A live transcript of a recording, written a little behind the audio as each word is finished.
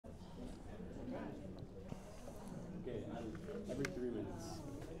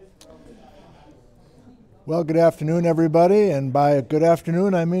Well, good afternoon, everybody, and by good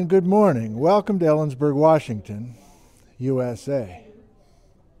afternoon, I mean good morning. Welcome to Ellensburg, Washington, USA.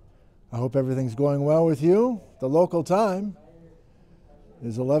 I hope everything's going well with you. The local time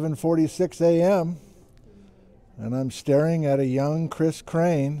is 11:46 a.m., and I'm staring at a young Chris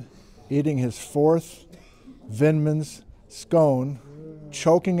Crane eating his fourth Vinman's scone,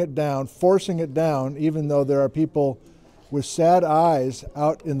 choking it down, forcing it down, even though there are people with sad eyes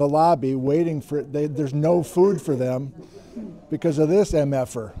out in the lobby waiting for it. There's no food for them because of this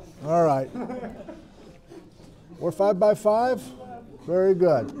MFer. All right. We're 5 by 5? Very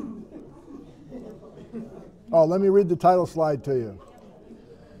good. Oh, let me read the title slide to you.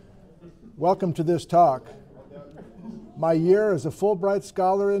 Welcome to this talk. My year as a Fulbright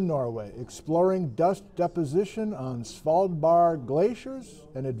scholar in Norway, exploring dust deposition on Svalbard glaciers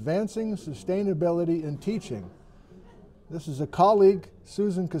and advancing sustainability in teaching. This is a colleague,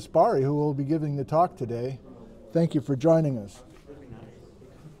 Susan Kaspari, who will be giving the talk today. Thank you for joining us.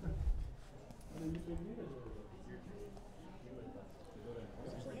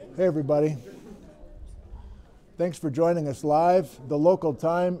 Hey, everybody. Thanks for joining us live. The local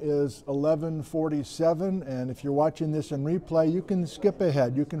time is 11:47, and if you're watching this in replay, you can skip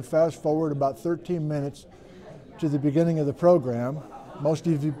ahead. You can fast forward about 13 minutes to the beginning of the program. Most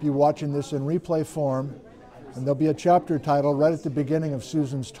of you will be watching this in replay form. And there'll be a chapter title right at the beginning of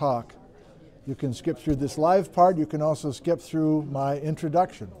Susan's talk. You can skip through this live part. You can also skip through my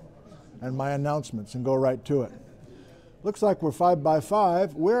introduction and my announcements and go right to it. Looks like we're 5 by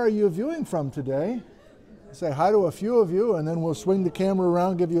 5. Where are you viewing from today? Say hi to a few of you, and then we'll swing the camera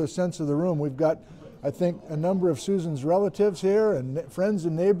around, give you a sense of the room. We've got, I think, a number of Susan's relatives here and friends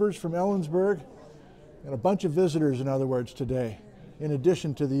and neighbors from Ellensburg, and a bunch of visitors, in other words, today, in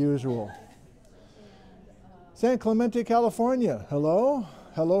addition to the usual. San Clemente, California. Hello.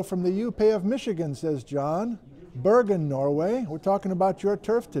 Hello from the UP of Michigan, says John. Bergen, Norway. We're talking about your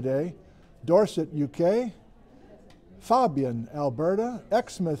turf today. Dorset, UK. Fabian, Alberta.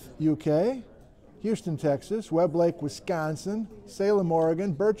 Exmouth, UK. Houston, Texas. Webb Lake, Wisconsin. Salem,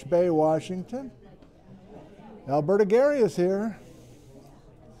 Oregon. Birch Bay, Washington. Alberta Gary is here.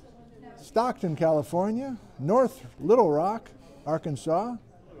 Stockton, California. North Little Rock, Arkansas.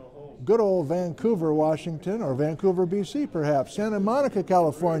 Good old Vancouver, Washington, or Vancouver, BC, perhaps. Santa Monica,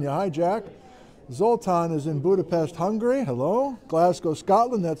 California. Hi, Jack. Zoltan is in Budapest, Hungary. Hello. Glasgow,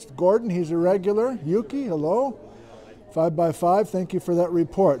 Scotland. That's Gordon. He's a regular. Yuki, hello. 5 by 5. Thank you for that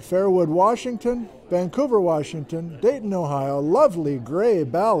report. Fairwood, Washington. Vancouver, Washington. Dayton, Ohio. Lovely gray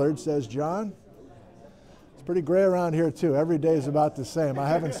Ballard, says John. It's pretty gray around here, too. Every day is about the same. I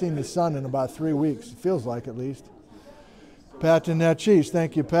haven't seen the sun in about 3 weeks. It feels like, at least. Pat and that cheese.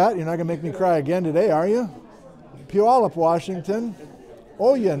 Thank you, Pat. You're not going to make me cry again today, are you? Puyallup, Washington.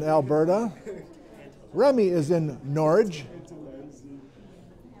 Oyen, Alberta. Remy is in Norwich.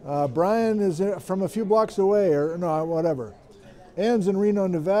 Brian is from a few blocks away, or no, whatever. Ann's in Reno,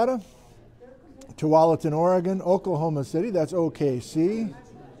 Nevada. Tualatin, Oregon. Oklahoma City, that's OKC.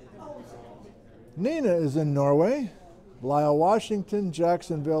 Nina is in Norway. Lyle, Washington.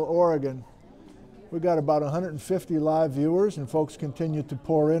 Jacksonville, Oregon. We've got about 150 live viewers, and folks continue to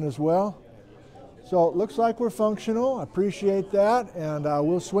pour in as well. So it looks like we're functional. I appreciate that, and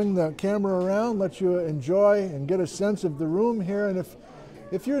we'll swing the camera around, let you enjoy and get a sense of the room here. And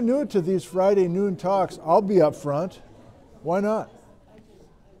if you're new to these Friday noon talks, I'll be up front. Why not?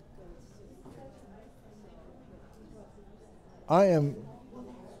 I am,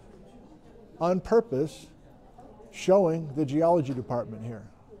 on purpose, showing the geology department here.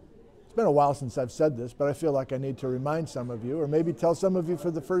 It's been a while since I've said this, but I feel like I need to remind some of you, or maybe tell some of you for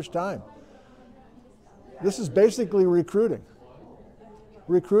the first time. This is basically recruiting.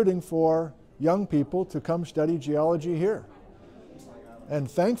 Recruiting for young people to come study geology here. And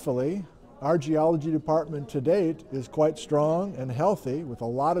thankfully, our geology department to date is quite strong and healthy with a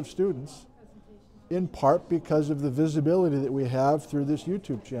lot of students, in part because of the visibility that we have through this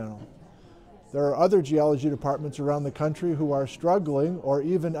YouTube channel. There are other geology departments around the country who are struggling or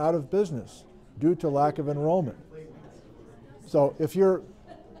even out of business due to lack of enrollment. So if you're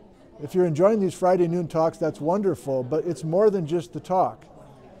enjoying these Friday noon talks, that's wonderful, but it's more than just the talk.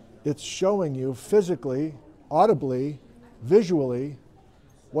 It's showing you physically, audibly, visually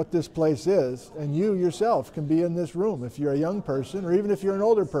what this place is, and you yourself can be in this room. If you're a young person, or even if you're an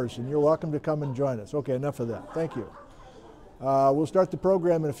older person, you're welcome to come and join us. Okay, enough of that. Thank you. We'll start the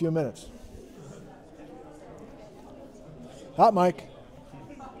program in a few minutes. Hot mic.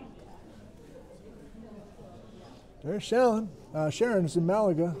 There's Sharon. Sharon's in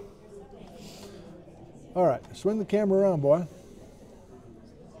Malaga. All right, swing the camera around, boy.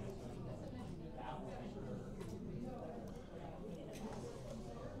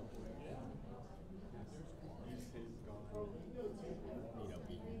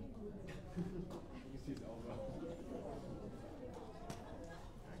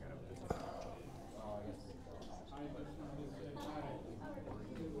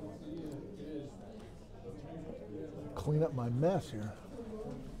 mess here.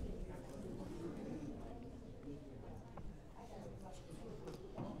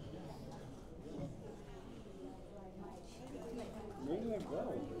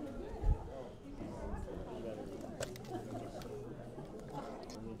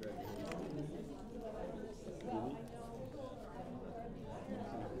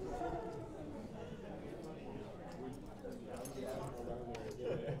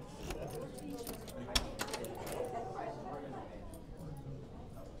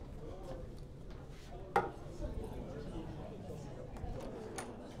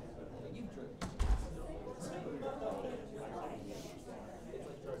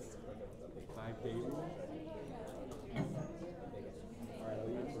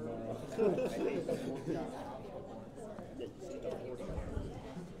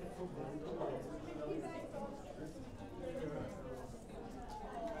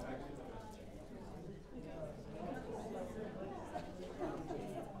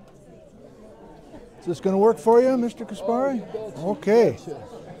 Is this going to work for you, Mr. Kaspari? Okay.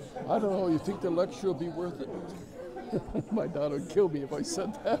 I don't know. You think the lecture will be worth it? My daughter would kill me if I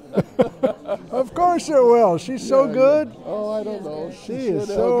said that. Of course it will. She's so good. Yeah. Oh, I don't know. She is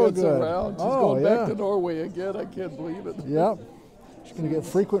so good. Around. She's going back to Norway again. I can't believe it. Yep. She's going to get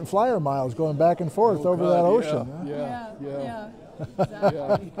frequent flyer miles going back and forth over that ocean. Yeah.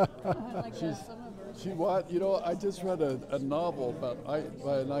 Exactly. Like you know, I just read a novel by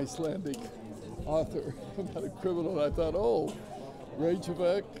an Icelandic author about a criminal, and I thought, oh,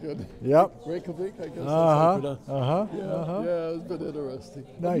 Reykjavik and Reykjavik, I guess. Yeah, it's been interesting.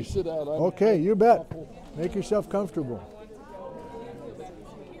 Nice. Sit down. Okay, you bet. Make yourself comfortable.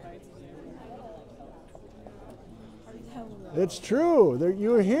 It's true. You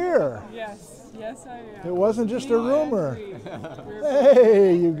were here. Yes, I am. It wasn't just a rumor.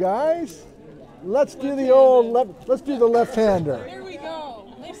 Hey, you guys. Let's do the old let's do the left-hander. Here we go.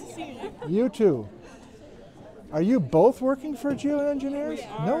 Nice to see you. You too. Are you both working for geoengineers? We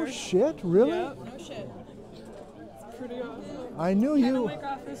are. No shit, really? Yep, no shit. It's pretty awesome. I knew you. Kennewick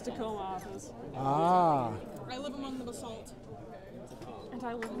office, Tacoma office. Ah. I live among the basalt. And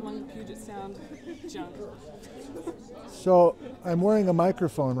I live among the Puget Sound junk. So I'm wearing a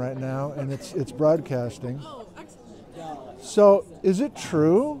microphone right now, and it's broadcasting. Oh, excellent. So is it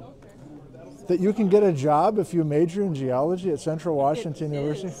true that you can get a job if you major in geology at Central Washington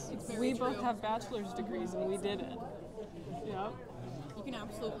University? We both have bachelor's degrees, and we did it. Yep. You can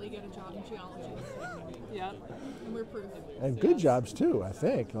absolutely get a job in geology. Yep. And we're proof. And good jobs too, I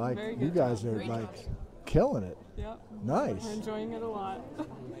think. Like Very you good guys jobs. are Great like jobs. killing it. Yep. Nice. We're enjoying it a lot.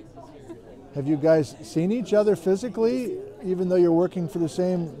 Have you guys seen each other physically, even though you're working for the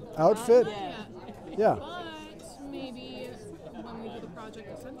same outfit? Yeah. But maybe when we do the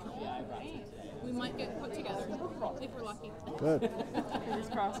project at Central, we might get put together if we're lucky. Good. Fingers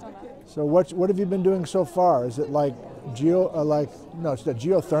crossed on that. So what have you been doing so far? Is it like it's that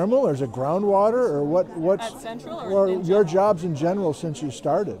geothermal, or is it groundwater, or what's At Central or in your general? jobs in general since you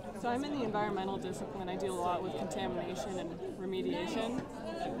started? So I'm in the environmental discipline. I deal a lot with contamination and remediation.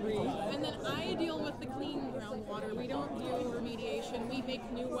 And then I deal with the clean groundwater. We don't do remediation. We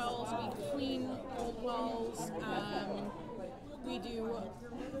make new wells. We clean old wells. We do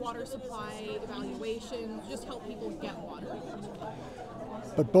water supply evaluation. Just help people get water.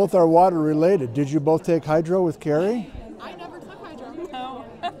 But both are water related. Did you both take hydro with Carrie? I never took hydro. No.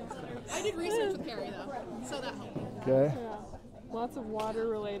 I did research with Carrie though, so that helped me. Okay. Yeah. Lots of water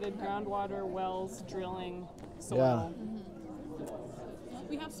related, groundwater, wells, drilling, soil. Yeah.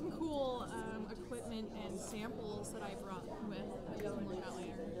 We have some cool equipment and samples that I brought with that you can look at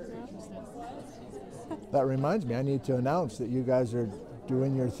later. If you're interested. That reminds me, I need to announce that you guys are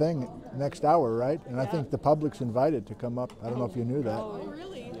doing your thing next hour, right? And I think the public's invited to come up. I don't know if you knew that. Oh,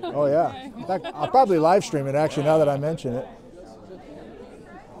 really? Oh, yeah. In fact, I'll probably live stream it, actually, now that I mention it.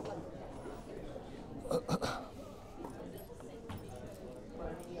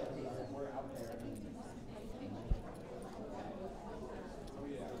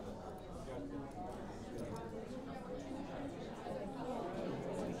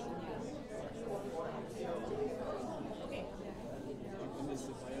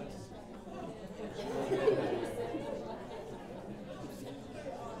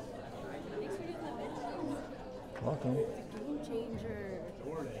 Welcome. Game changer.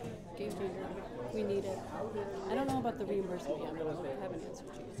 We need it. I don't know about the reimbursement yet. I haven't answered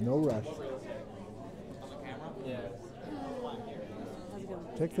you. No rush. How's it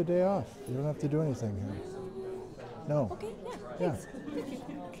going? Take the day off. You don't have to do anything here. No. Okay, Yeah.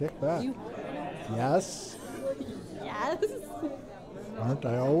 Kick back. You? Yes. Yes. Aren't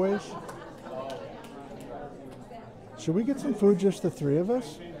I always? Should we get some food, just the three of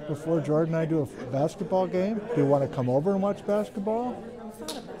us, before Jordan and I do a basketball game? Do you want to come over and watch basketball? I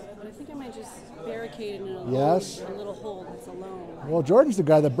thought about it, but I think I might just barricade in a little hole that's alone. Well, Jordan's the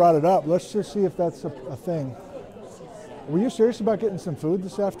guy that brought it up. Let's just see if that's a thing. Were you serious about getting some food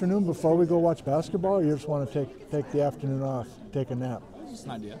this afternoon before we go watch basketball, or you just want to take the afternoon off, take a nap? Just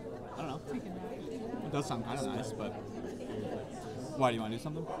an idea. I don't know. It does sound kind of nice, but why, do you want to do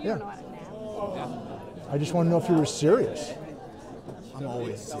something? Yeah. Yeah. I just want to know if you were serious. I'm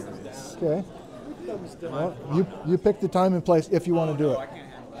always serious. Okay. Well, you pick the time and place if you want to do it.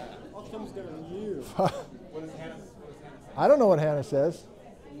 I don't know what Hannah says.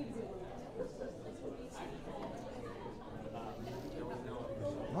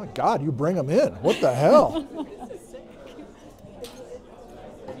 My God, you bring them in. What the hell?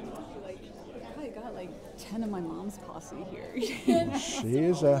 I got like 10 of my mom's posse here.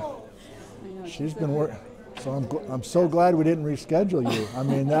 She's been working. So I'm so glad we didn't reschedule you. I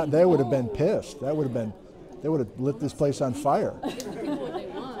mean, they would have been pissed. They would have lit this place on fire. What they want.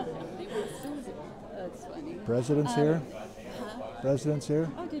 They want Susan. That's funny. President's here. President's here.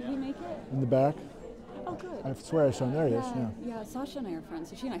 Oh, did he make it? In the back. Oh, good. I swear I saw him. There he is. Yeah, Sasha and I are friends.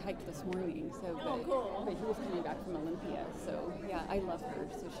 So she and I hiked this morning. So, cool. But he was coming back from Olympia. So, yeah, I love her.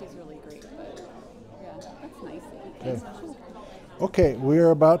 So she's really great. But, yeah, that's nice. Okay. Okay, we are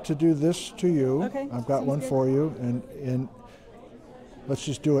about to do this to you. Okay. I've got one for you, and let's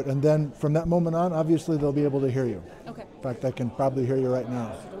just do it. And then from that moment on, obviously they'll be able to hear you. Okay. In fact, I can probably hear you right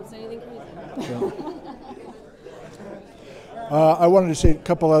now. Don't say anything crazy. I wanted to say a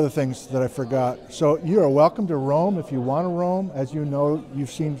couple other things that I forgot. So you are welcome to roam if you want to roam. As you know,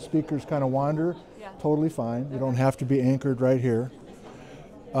 you've seen speakers kind of wander. Yeah. Totally fine. You don't have to be anchored right here.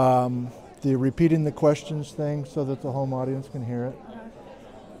 The repeating the questions thing so that the home audience can hear it.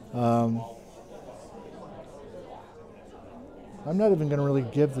 I'm not even going to really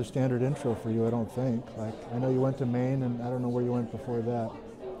give the standard intro for you, I don't think. Like, I know you went to Maine, and I don't know where you went before that. Oh,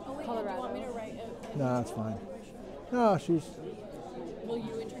 wait, Colorado. you want me to write it? No, that's fine. No, she's... Will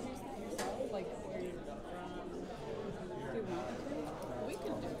you introduce that yourself? Like, where you're from? We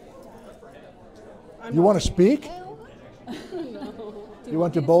can do it. You want to speak? No. You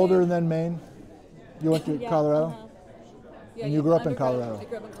went to Boulder and then Maine? You went to Colorado? Yeah, And you grew up in Colorado? I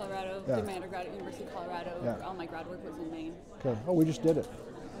grew up in Colorado. Yeah. Did my undergrad at University of Colorado. Yeah. All my grad work was in Maine. Okay. Oh, we just did it.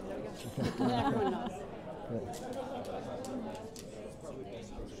 There we go. Everyone knows. Okay.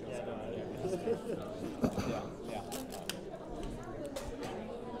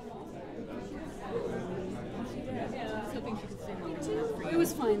 It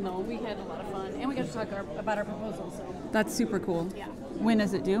was fine though. We had a lot of fun, and we got to talk about our proposal. So that's super cool. Yeah. When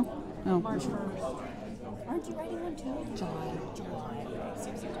is it due? Oh. March 1st. Aren't you writing one too? July.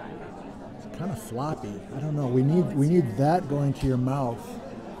 It's kind of floppy. I don't know. We need that going to your mouth.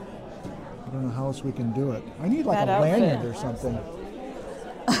 I don't know how else we can do it. I need like That a outfit. lanyard or something.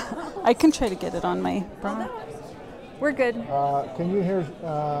 I can try to get it on my bra. We're good. Can you hear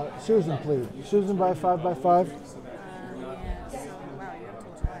Susan, please? Susan by 5x5.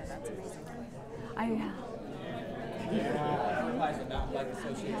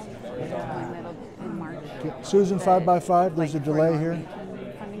 In March. Susan 5x5. There's a delay here.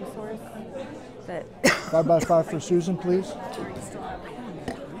 Funding source. That 5x5 for Susan, please. but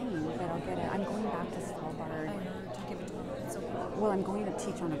I'll get it. I'm going back to Svalbard. Well, I'm going to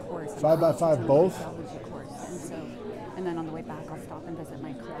teach on a course. 5x5 both? Geology course. And then on the way back, I'll stop and visit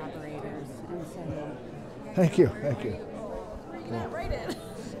my collaborators. And so, Thank you. Write it.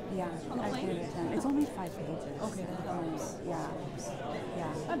 yeah, I can attend. It's only 5 pages. Okay. Yeah.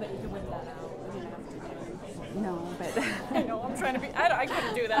 I bet you could whip that out. No, but I know, I'm trying to be, I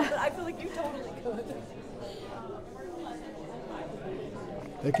couldn't do that, but I feel like you totally could.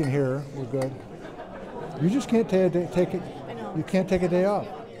 They can hear her. We're good. You just can't take it. You can't take a day off.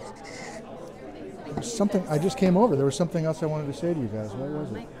 There's something. I just came over. There was something else I wanted to say to you guys. What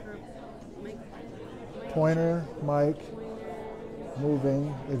was it? Pointer, mic,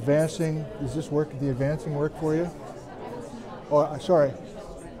 moving, advancing. Does this work? The advancing work for you? Oh, sorry.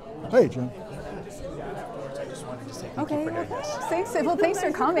 Hey, Jim. Okay, well, thanks. Well, thanks for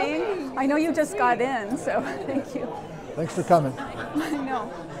coming. I know you just got in, so thank you. Thanks for coming. I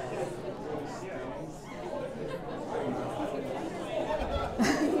know.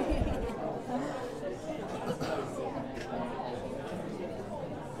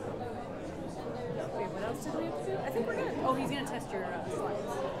 wait, what else did we have to do? I think we're good. Oh, he's gonna test your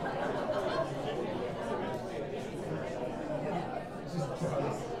slides.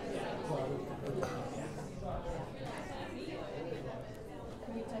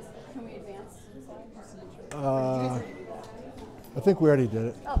 Can we advance? think we already did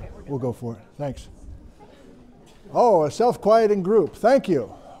it. Okay, we'll go for it. Thanks. Oh, a self-quieting group. Thank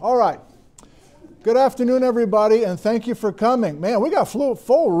you. All right. Good afternoon, everybody, and thank you for coming. Man, we got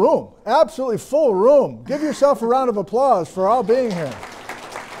full room. Absolutely full room. Give yourself a round of applause for all being here.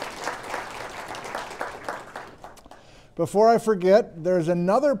 Before I forget, there's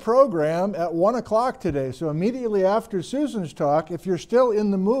another program at 1 o'clock today. So immediately after Susan's talk, if you're still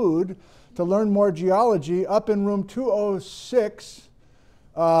in the mood to learn more geology, up in room 206,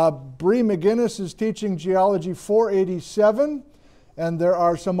 Bree McGinnis is teaching Geology 487. And there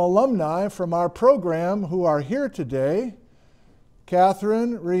are some alumni from our program who are here today.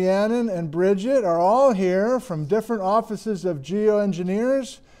 Catherine, Rhiannon, and Bridget are all here from different offices of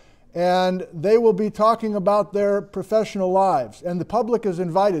geoengineers. And they will be talking about their professional lives. And the public is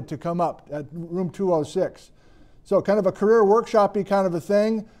invited to come up at room 206. So kind of a career workshop-y kind of a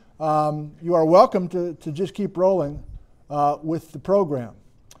thing. You are welcome to just keep rolling with the program.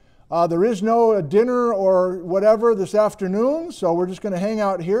 There is no dinner or whatever this afternoon, so we're just going to hang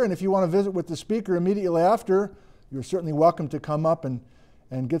out here. And if you want to visit with the speaker immediately after, you're certainly welcome to come up and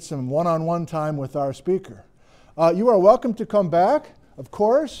get some one-on-one time with our speaker. You are welcome to come back, of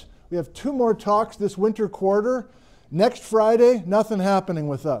course. We have 2 more talks this winter quarter. Next Friday, nothing happening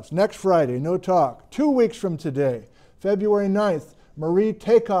with us. Next Friday, no talk. 2 weeks from today, February 9th, Marie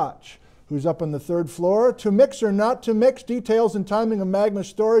Takach, who's up on the 3rd floor. To mix or not to mix, details and timing of magma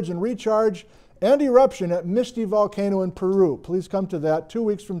storage and recharge and eruption at Misty Volcano in Peru. Please come to that 2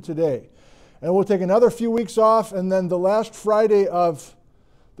 weeks from today. And we'll take another few weeks off, and then the last Friday of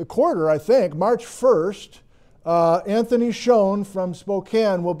the quarter, I think, March 1st, Anthony Schoen from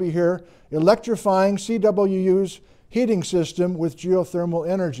Spokane will be here, electrifying CWU's heating system with geothermal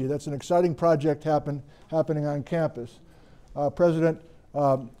energy. That's an exciting project happening on campus. President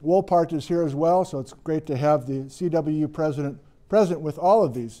Wolpart is here as well, so it's great to have the CWU president present with all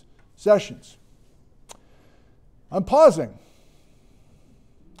of these sessions. I'm pausing.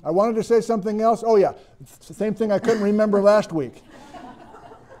 I wanted to say something else. Oh yeah, it's the same thing I couldn't remember last week.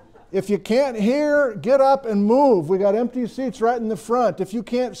 If you can't hear, get up and move. We got empty seats right in the front. If you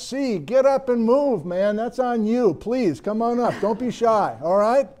can't see, get up and move, man. That's on you. Please, come on up. Don't be shy, all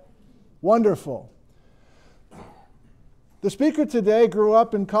right? Wonderful. The speaker today grew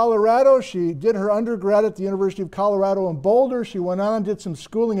up in Colorado. She did her undergrad at the University of Colorado in Boulder. She went on and did some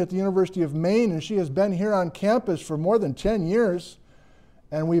schooling at the University of Maine, and she has been here on campus for more than 10 years.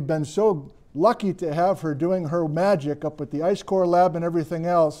 And we've been so lucky to have her doing her magic up at the Ice Core Lab and everything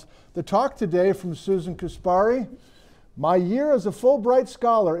else. The talk today from Susan Kaspari, My Year as a Fulbright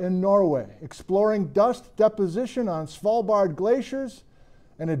Scholar in Norway, Exploring Dust Deposition on Svalbard Glaciers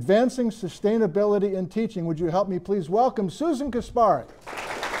and Advancing Sustainability in Teaching. Would you help me please welcome Susan Kaspari.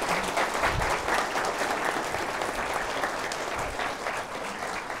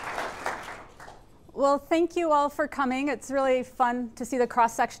 Well, thank you all for coming. It's really fun to see the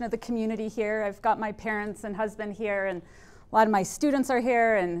cross-section of the community here. I've got my parents and husband here, and a lot of my students are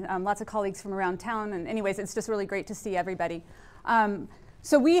here, and lots of colleagues from around town. And anyways, it's just really great to see everybody.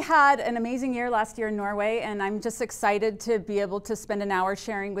 So we had an amazing year last year in Norway, and I'm just excited to be able to spend an hour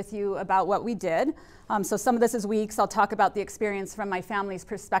sharing with you about what we did. So some of this is weeks. I'll talk about the experience from my family's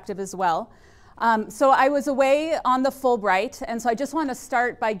perspective as well. So I was away on the Fulbright, and so I just want to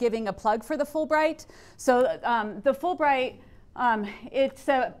start by giving a plug for the Fulbright. So the Fulbright,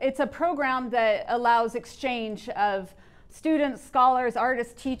 it's a program that allows exchange of students, scholars,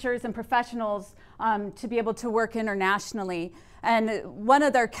 artists, teachers, and professionals to be able to work internationally. And one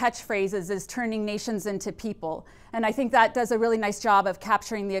of their catchphrases is turning nations into people. And I think that does a really nice job of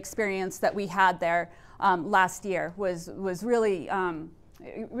capturing the experience that we had there last year, was really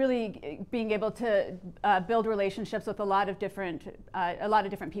being able to build relationships with a lot of different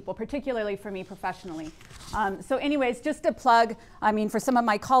people, particularly for me professionally. So anyways, just a plug, I mean, for some of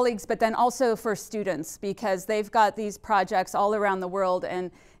my colleagues, but then also for students, because they've got these projects all around the world,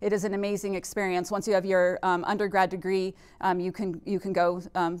 and it is an amazing experience. Once you have your undergrad degree, you can go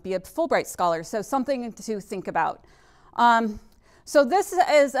be a Fulbright scholar. So something to think about. So this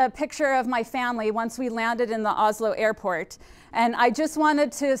is a picture of my family once we landed in the Oslo airport. And I just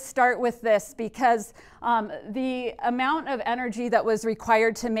wanted to start with this because the amount of energy that was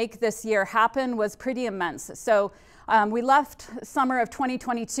required to make this year happen was pretty immense. So we left summer of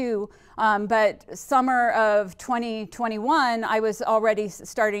 2022, but summer of 2021, I was already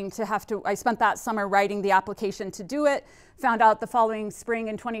starting to I spent that summer writing the application to do it, found out the following spring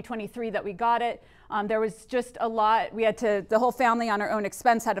in 2023 that we got it. There was just a lot. We had to, the whole family on our own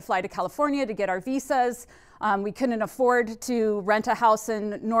expense had to fly to California to get our visas. We couldn't afford to rent a house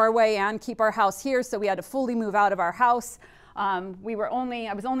in Norway and keep our house here, so we had to fully move out of our house.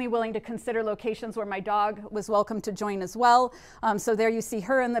 I was only willing to consider locations where my dog was welcome to join as well. So there you see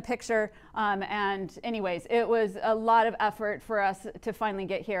her in the picture. And anyways, it was a lot of effort for us to finally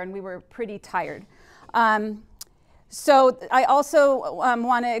get here, and we were pretty tired. So I also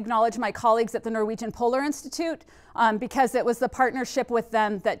want to acknowledge my colleagues at the Norwegian Polar Institute, because it was the partnership with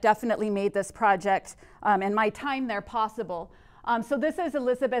them that definitely made this project and my time there possible. So this is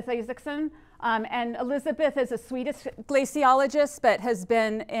Elisabeth Isaacson, and Elisabeth is a Swedish glaciologist but has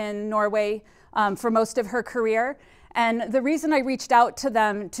been in Norway for most of her career. And the reason I reached out to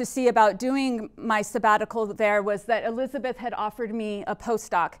them to see about doing my sabbatical there was that Elisabeth had offered me a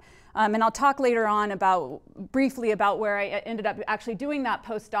postdoc. And I'll talk later on briefly about where I ended up actually doing that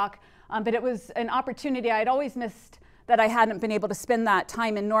postdoc. But it was an opportunity I'd always missed, that I hadn't been able to spend that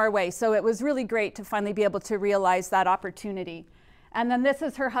time in Norway. So it was really great to finally be able to realize that opportunity. And then this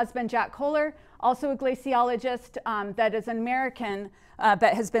is her husband, Jack Kohler, also a glaciologist that is an American,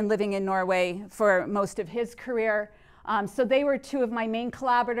 but has been living in Norway for most of his career. So they were two of my main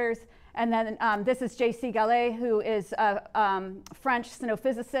collaborators. And then this is J.C. Gallet, who is a French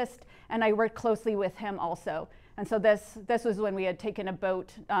snow-physicist, and I worked closely with him also. And so this was when we had taken a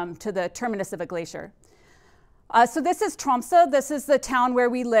boat to the terminus of a glacier. So this is Tromsø. This is the town where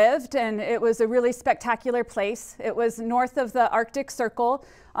we lived, and it was a really spectacular place. It was north of the Arctic Circle,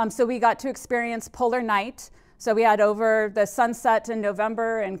 so we got to experience polar night. So we had over the sunset in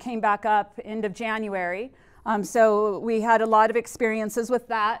November and came back up end of January. So we had a lot of experiences with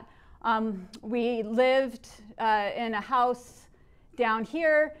that. We lived in a house down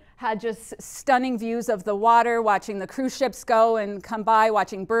here, had just stunning views of the water, watching the cruise ships go and come by,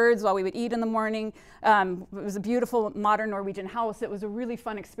 watching birds while we would eat in the morning. It was a beautiful modern Norwegian house. It was a really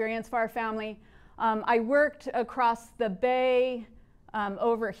fun experience for our family. I worked across the bay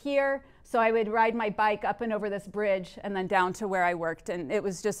over here, so I would ride my bike up and over this bridge and then down to where I worked, and it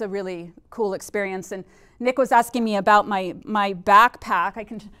was just a really cool experience. And Nick was asking me about my backpack. I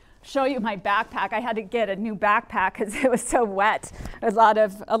can show you my backpack. I had to get a new backpack because it was so wet. A lot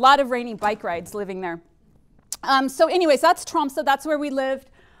of rainy bike rides living there. So anyways, that's Tromsø. That's where we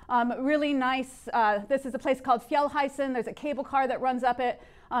lived. Really nice. This is a place called Fjellheisen. There's a cable car that runs up it.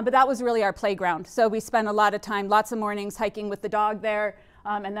 But that was really our playground. So we spent a lot of time, lots of mornings hiking with the dog there.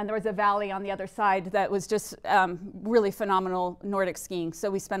 And then there was a valley on the other side that was just really phenomenal Nordic skiing. So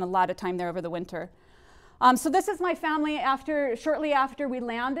we spent a lot of time there over the winter. So this is my family shortly after we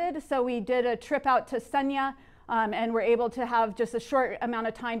landed. So we did a trip out to Senja and were able to have just a short amount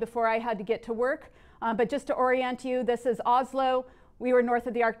of time before I had to get to work. But just to orient you, this is Oslo. We were north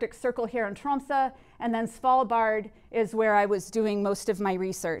of the Arctic Circle here in Tromsø, and then Svalbard is where I was doing most of my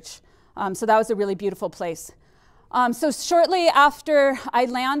research. So that was a really beautiful place. So shortly after I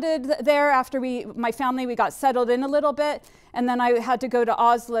landed there, my family, we got settled in a little bit, and then I had to go to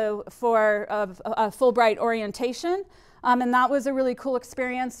Oslo for a Fulbright orientation. And that was a really cool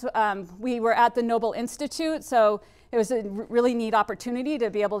experience. We were at the Nobel Institute, so it was a really neat opportunity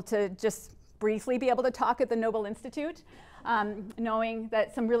to be able to just briefly be able to talk at the Nobel Institute, knowing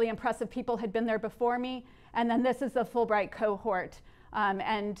that some really impressive people had been there before me. And then this is the Fulbright cohort.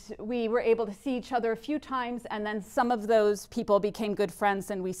 And we were able to see each other a few times, and then some of those people became good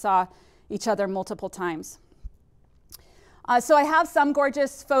friends, and we saw each other multiple times. So I have some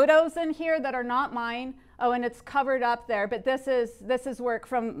gorgeous photos in here that are not mine. Oh, and it's covered up there, but this is work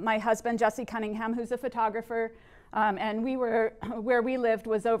from my husband, Jesse Cunningham, who's a photographer. And where we lived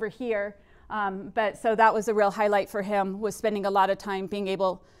was over here. So that was a real highlight for him, was spending a lot of time being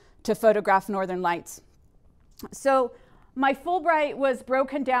able to photograph Northern Lights. So my Fulbright was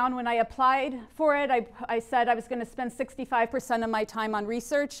broken down when I applied for it. I said I was going to spend 65% of my time on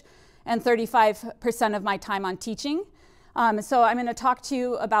research and 35% of my time on teaching. So I'm going to talk to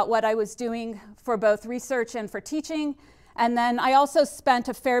you about what I was doing for both research and for teaching. And then I also spent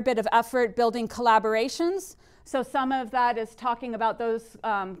a fair bit of effort building collaborations. So some of that is talking about those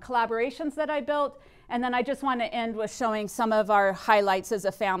collaborations that I built. And then I just want to end with showing some of our highlights as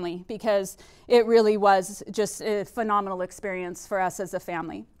a family, because it really was just a phenomenal experience for us as a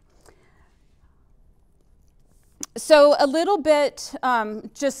family. So a little bit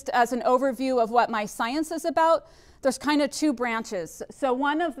just as an overview of what my science is about, there's kind of two branches. So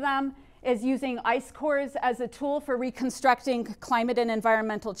one of them is using ice cores as a tool for reconstructing climate and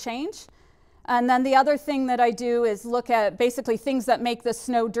environmental change. And then the other thing that I do is look at basically things that make the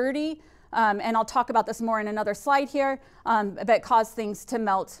snow dirty. And I'll talk about this more in another slide here, that cause things to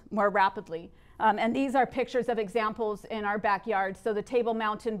melt more rapidly. And these are pictures of examples in our backyard. So the Table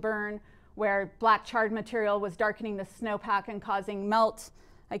Mountain burn, where black charred material was darkening the snowpack and causing melt.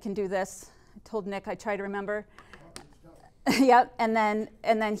 I can do this. I told Nick I'd try to remember. Yep, and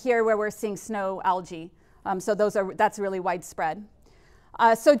then here where we're seeing snow algae. So that's really widespread.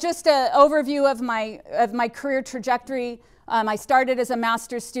 So just an overview of my career trajectory. I started as a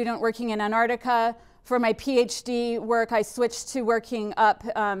master's student working in Antarctica. For my PhD work, I switched to working up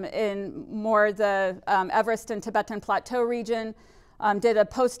in more the Everest and Tibetan Plateau region. Did a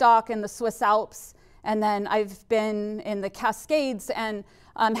postdoc in the Swiss Alps, and then I've been in the Cascades and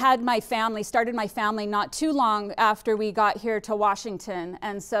started my family not too long after we got here to Washington,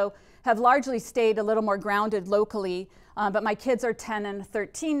 and so have largely stayed a little more grounded locally. But my kids are 10 and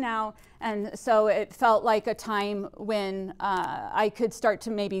 13 now, and so it felt like a time when I could start to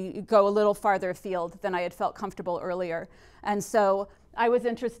maybe go a little farther afield than I had felt comfortable earlier. And so I was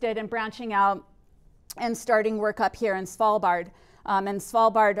interested in branching out and starting work up here in Svalbard. And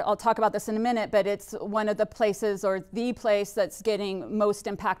Svalbard, I'll talk about this in a minute, but it's one of the places, or the place, that's getting most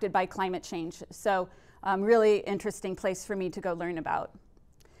impacted by climate change. So really interesting place for me to go learn about.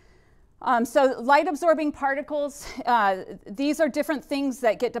 So light absorbing particles, these are different things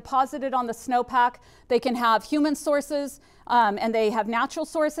that get deposited on the snowpack. They can have human sources and they have natural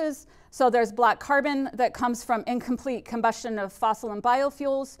sources. So there's black carbon that comes from incomplete combustion of fossil and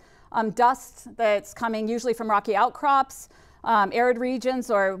biofuels, dust that's coming usually from rocky outcrops, arid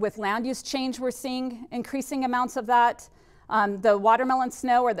regions, or with land use change we're seeing increasing amounts of that, the watermelon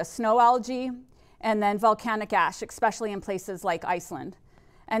snow or the snow algae, and then volcanic ash, especially in places like Iceland.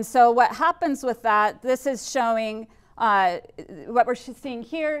 And so what happens with that, this is showing, what we're seeing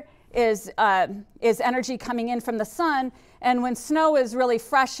here is energy coming in from the sun. And when snow is really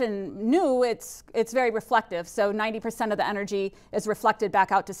fresh and new, it's very reflective. So 90% of the energy is reflected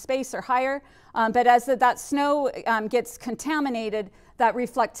back out to space or higher. But as that snow gets contaminated, that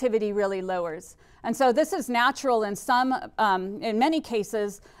reflectivity really lowers. And so this is natural in in many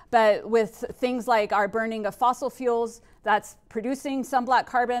cases, but with things like our burning of fossil fuels, that's producing some black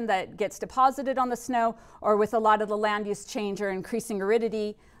carbon that gets deposited on the snow, or with a lot of the land use change or increasing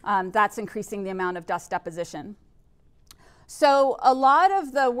aridity, that's increasing the amount of dust deposition. So a lot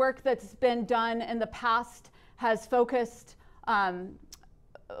of the work that's been done in the past has focused,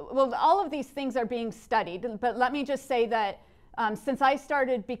 well, all of these things are being studied, but let me just say that since I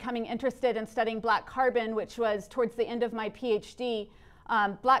started becoming interested in studying black carbon, which was towards the end of my PhD,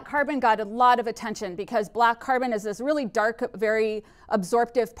 black carbon got a lot of attention because black carbon is this really dark, very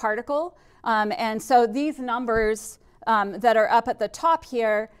absorptive particle. And so these numbers that are up at the top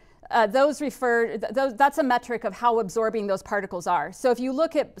here, that's a metric of how absorbing those particles are. So if you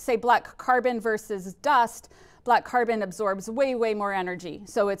look at, say, black carbon versus dust, black carbon absorbs way, way more energy.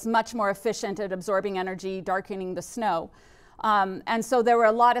 So it's much more efficient at absorbing energy, darkening the snow. And so there were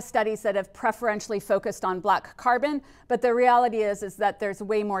a lot of studies that have preferentially focused on black carbon, but the reality is that there's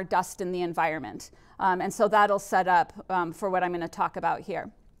way more dust in the environment. And so that'll set up for what I'm going to talk about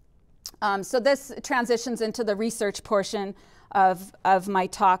here. So this transitions into the research portion of my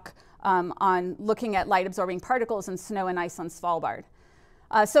talk on looking at light absorbing particles in snow and ice on Svalbard.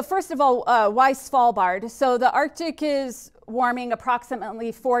 So first of all, why Svalbard? So the Arctic is warming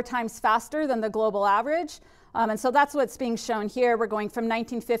approximately 4 times faster than the global average. And so that's what's being shown here. We're going from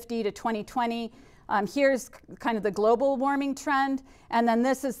 1950 to 2020. Here's kind of the global warming trend. And then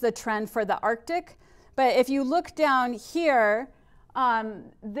this is the trend for the Arctic. But if you look down here,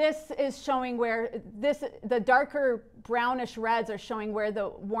 this is showing where the darker brownish reds are showing where the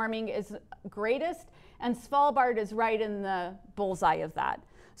warming is greatest. And Svalbard is right in the bullseye of that.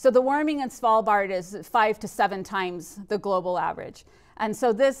 So the warming in Svalbard is 5 to 7 times the global average. And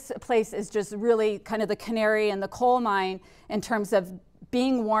so this place is just really kind of the canary in the coal mine in terms of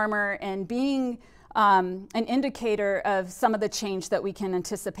being warmer and being an indicator of some of the change that we can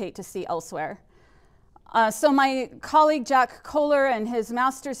anticipate to see elsewhere. So my colleague Jack Kohler and his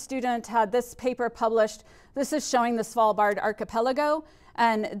master's student had this paper published. This is showing the Svalbard archipelago.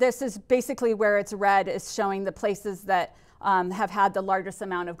 And this is basically where it's red is showing the places that have had the largest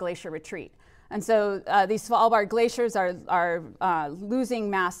amount of glacier retreat. And so these Svalbard glaciers are losing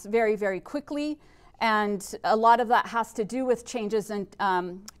mass very, very quickly. And a lot of that has to do with changes in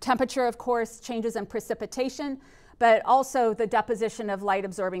temperature, of course, changes in precipitation, but also the deposition of light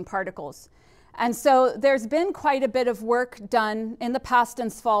absorbing particles. And so there's been quite a bit of work done in the past in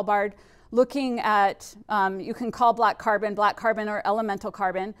Svalbard looking at, you can call black carbon or elemental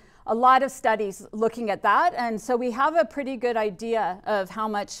carbon, a lot of studies looking at that. And so we have a pretty good idea of how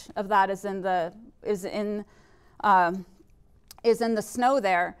much of that is in the snow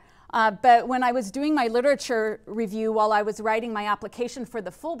there. But when I was doing my literature review while I was writing my application for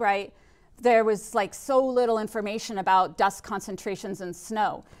the Fulbright, there was like so little information about dust concentrations in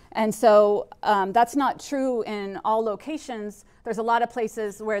snow. And so that's not true in all locations. There's a lot of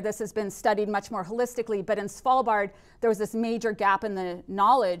places where this has been studied much more holistically, but in Svalbard, there was this major gap in the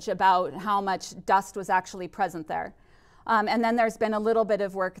knowledge about how much dust was actually present there. And then there's been a little bit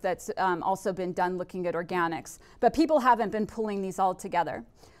of work that's also been done looking at organics, but people haven't been pulling these all together.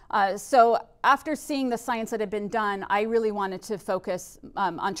 So after seeing the science that had been done, I really wanted to focus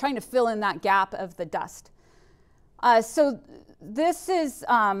on trying to fill in that gap of the dust. So this is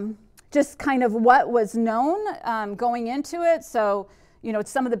just kind of what was known going into it. So, you know,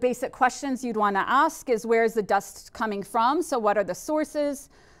 some of the basic questions you'd want to ask is, where is the dust coming from? So what are the sources?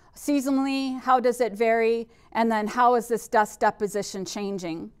 Seasonally, how does it vary? And then how is this dust deposition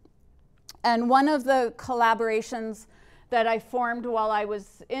changing? And one of the collaborations that I formed while I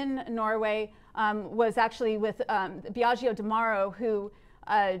was in Norway was actually with Biagio Demaro, who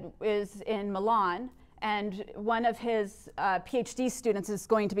is in Milan. And one of his PhD students is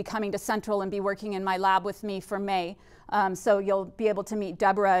going to be coming to Central and be working in my lab with me for May. So you'll be able to meet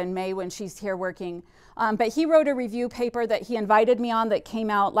Deborah in May when she's here working. But he wrote a review paper that he invited me on that came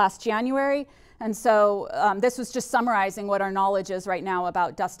out last January. And so this was just summarizing what our knowledge is right now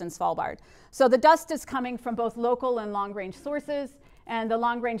about dust in Svalbard. So the dust is coming from both local and long-range sources. And the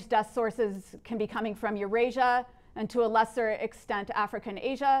long-range dust sources can be coming from Eurasia and to a lesser extent Africa and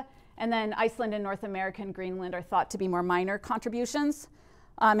Asia. And then Iceland and North America and Greenland are thought to be more minor contributions.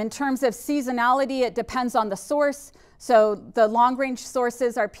 In terms of seasonality, it depends on the source. So the long-range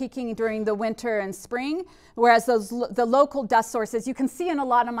sources are peaking during the winter and spring, whereas the local dust sources, you can see in a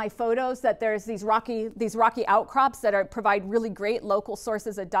lot of my photos that there's these rocky outcrops that provide really great local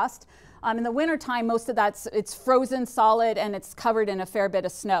sources of dust. In the wintertime, most of it's frozen solid and it's covered in a fair bit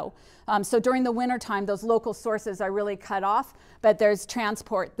of snow. So during the wintertime, those local sources are really cut off, but there's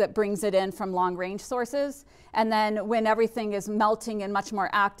transport that brings it in from long-range sources. And then when everything is melting and much more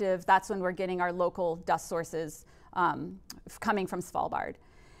active, that's when we're getting our local dust sources coming from Svalbard.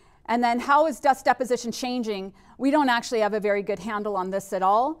 And then how is dust deposition changing? We don't actually have a very good handle on this at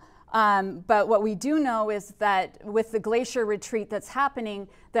all. But what we do know is that with the glacier retreat that's happening,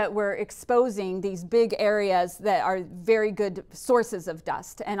 that we're exposing these big areas that are very good sources of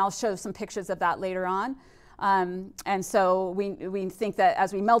dust. And I'll show some pictures of that later on. And so we think that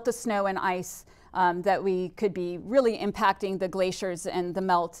as we melt the snow and ice, that we could be really impacting the glaciers and the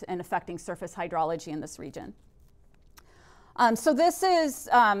melt and affecting surface hydrology in this region. So this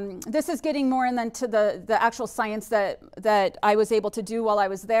is getting more into the actual science that I was able to do while I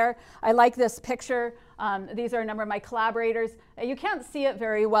was there. I like this picture. These are a number of my collaborators. You can't see it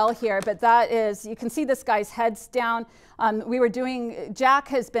very well here, but that is, you can see this guy's heads down. Jack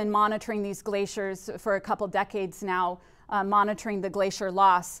has been monitoring these glaciers for a couple decades now, monitoring the glacier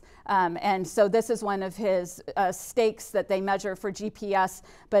loss. And so this is one of his stakes that they measure for GPS,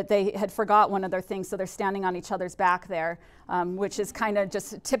 but they had forgot one of their things, so they're standing on each other's back there, which is kind of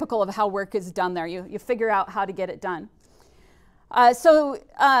just typical of how work is done there. You figure out how to get it done. So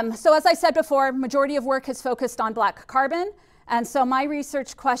as I said before, majority of work has focused on black carbon. And so my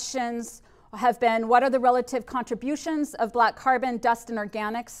research questions have been, what are the relative contributions of black carbon, dust, and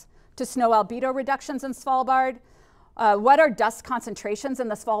organics to snow albedo reductions in Svalbard? What are dust concentrations in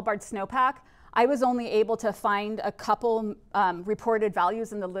the Svalbard snowpack? I was only able to find a couple reported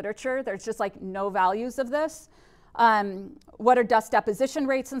values in the literature. There's just like no values of this. What are dust deposition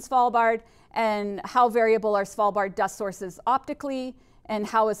rates in Svalbard? And how variable are Svalbard dust sources optically? And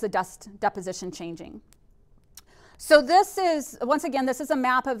how is the dust deposition changing? So this is, once again, this is a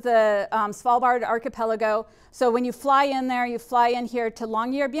map of the Svalbard archipelago. So when you fly in there, you fly in here to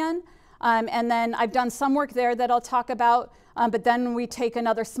Longyearbyen. And then I've done some work there that I'll talk about, but then we take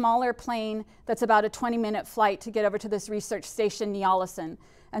another smaller plane that's about a 20-minute flight to get over to this research station, Ny-Ålesund.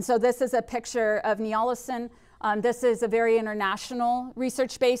 And so this is a picture of Ny-Ålesund. This is a very international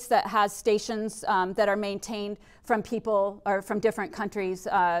research base that has stations that are maintained from people or from different countries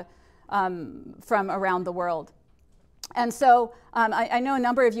from around the world. And so I know a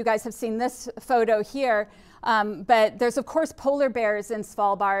number of you guys have seen this photo here, but there's of course polar bears in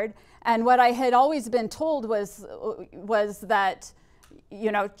Svalbard. And what I had always been told was that,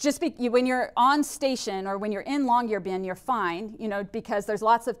 you know, when you're on station or when you're in Longyearbyen, you're fine, you know, because there's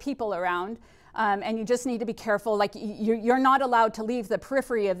lots of people around. And you just need to be careful. Like you're not allowed to leave the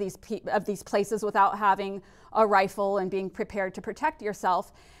periphery of these places without having a rifle and being prepared to protect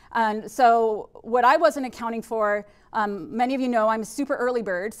yourself. And so what I wasn't accounting for, many of you know I'm a super early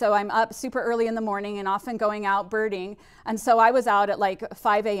bird, so I'm up super early in the morning and often going out birding. And so I was out at like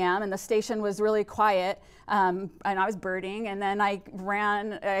 5 a.m. and the station was really quiet, and I was birding. And then I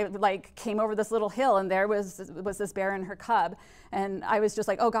like came over this little hill, and there was this bear and her cub. And I was just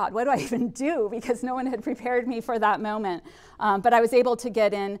like, oh God, what do I even do? Because no one had prepared me for that moment. But I was able to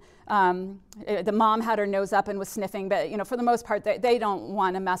get in. The mom had her nose up and was sniffing, but you know, for the most part, they don't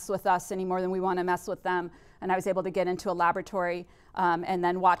want to mess with us any more than we want to mess with them. And I was able to get into a laboratory and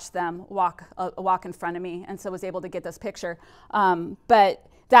then watch them walk in front of me, and so was able to get this picture. But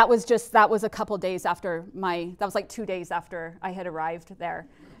that was a couple days after that was like 2 days after I had arrived there.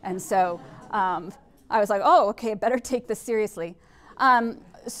 And so I was like, oh, okay, I better take this seriously.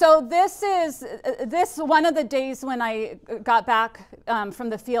 So this is one of the days when I got back from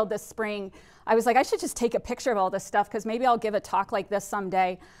the field this spring. I was like, I should just take a picture of all this stuff because maybe I'll give a talk like this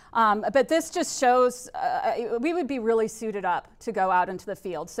someday. But this just shows we would be really suited up to go out into the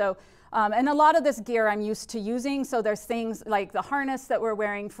field. So, and a lot of this gear I'm used to using. So there's things like the harness that we're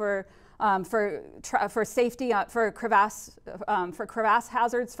wearing for safety, for crevasse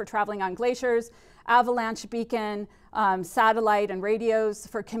hazards for traveling on glaciers, avalanche beacon, satellite and radios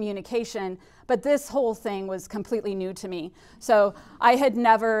for communication. But this whole thing was completely new to me. So I had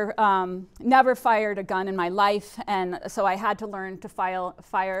never fired a gun in my life, and so I had to learn to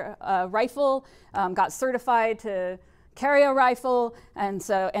fire a rifle, got certified to carry a rifle, and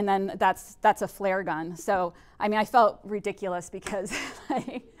then that's a flare gun. So I mean, I felt ridiculous because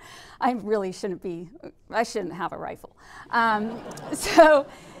I really shouldn't have a rifle. So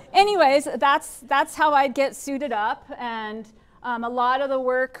anyways, that's how I'd get suited up. And a lot of the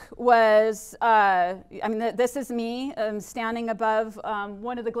work was, I mean, this is me standing above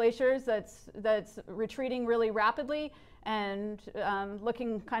one of the glaciers that's retreating really rapidly and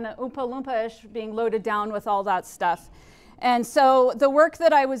looking kind of Oompa Loompa-ish, being loaded down with all that stuff. And so the work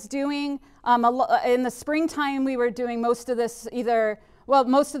that I was doing, in the springtime, we were doing most of this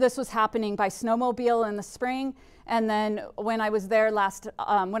most of this was happening by snowmobile in the spring. And then when I was there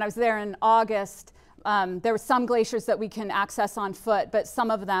in August, there were some glaciers that we can access on foot, but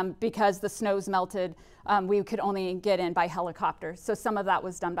some of them, because the snow's melted, we could only get in by helicopter. So some of that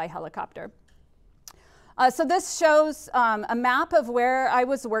was done by helicopter. So this shows a map of where I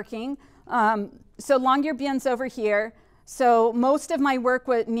was working. So Longyearbyen's over here. So most of my work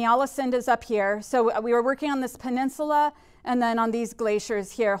with Ny-Ålesund is up here. So we were working on this peninsula and then on these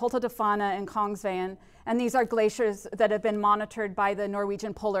glaciers here, Holtadefana and Kongsveien. And these are glaciers that have been monitored by the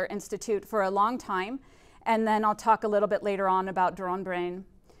Norwegian Polar Institute for a long time. And then I'll talk a little bit later on about Dronbrain.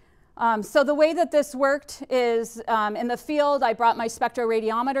 So the way that this worked is in the field, I brought my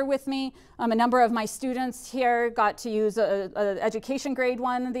spectroradiometer with me. A number of my students here got to use an education grade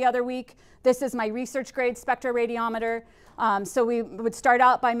one the other week. This is my research grade spectroradiometer. So we would start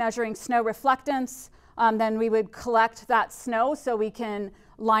out by measuring snow reflectance. Then we would collect that snow so we can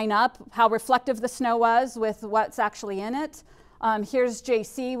line up how reflective the snow was with what's actually in it. Here's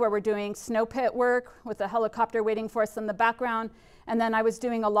JC, where we're doing snow pit work with a helicopter waiting for us in the background. And then I was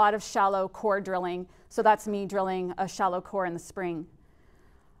doing a lot of shallow core drilling. So that's me drilling a shallow core in the spring.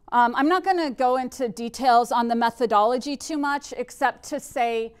 I'm not going to go into details on the methodology too much, except to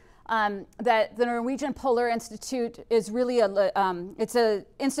say that the Norwegian Polar Institute is really it's an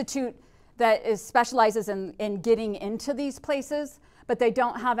institute that specializes in getting into these places, but they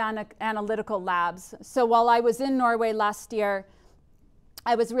don't have analytical labs. So while I was in Norway last year,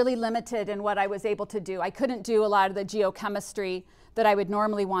 I was really limited in what I was able to do. I couldn't do a lot of the geochemistry that I would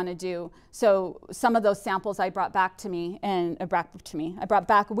normally want to do. So some of those samples I brought back to me, and I brought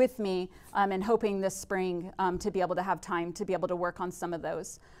back with me, and hoping this spring to be able to have time to be able to work on some of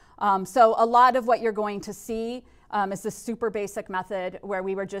those. So a lot of what you're going to see is this super basic method where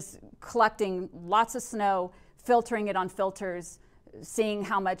we were just collecting lots of snow, filtering it on filters, seeing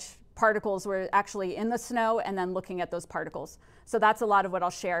how much particles were actually in the snow, and then looking at those particles. So that's a lot of what I'll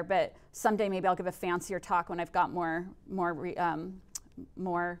share, but someday maybe I'll give a fancier talk when I've got more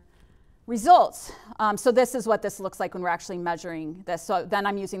results. So this is what this looks like when we're actually measuring this. So then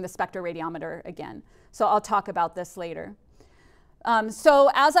I'm using the spectroradiometer again. So I'll talk about this later. So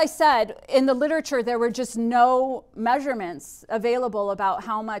as I said, in the literature, there were just no measurements available about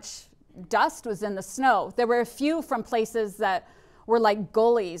how much dust was in the snow. There were a few from places that were like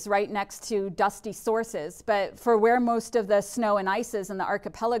gullies right next to dusty sources, but for where most of the snow and ice is in the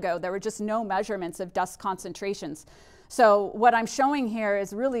archipelago, there were just no measurements of dust concentrations. So what I'm showing here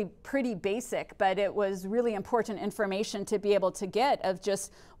is really pretty basic, but it was really important information to be able to get of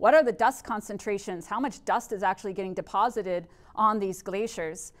just what are the dust concentrations, how much dust is actually getting deposited on these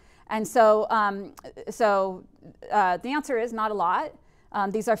glaciers. And so, the answer is not a lot.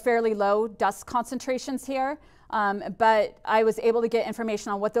 These are fairly low dust concentrations here, but I was able to get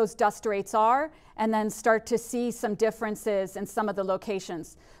information on what those dust rates are and then start to see some differences in some of the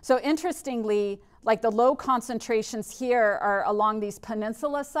locations. So interestingly, like the low concentrations here are along these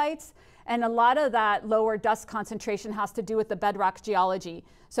peninsula sites, and a lot of that lower dust concentration has to do with the bedrock geology.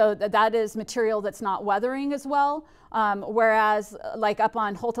 So that is material that's not weathering as well, whereas like up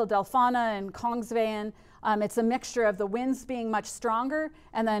on Holta del Fauna and Kongsveien, it's a mixture of the winds being much stronger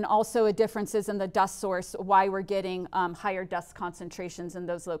and then also differences in the dust source, why we're getting higher dust concentrations in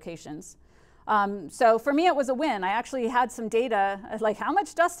those locations. So for me, it was a win. I actually had some data, like how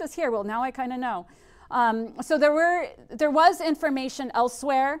much dust is here? Well, now I kind of know. So there was information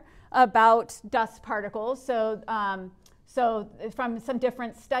elsewhere about dust particles. So, so from some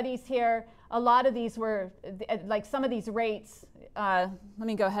different studies here, a lot of these were, like some of these rates, let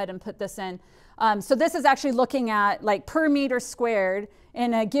me go ahead and put this in. So this is actually looking at like per meter squared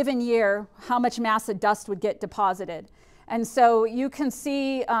in a given year, how much mass of dust would get deposited. And so you can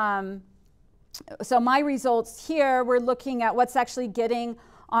see, so my results here, we're looking at what's actually getting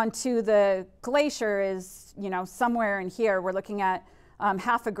onto the glacier is, you know, somewhere in here, we're looking at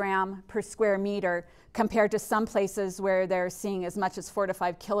half a gram per square meter compared to some places where they're seeing as much as 4 to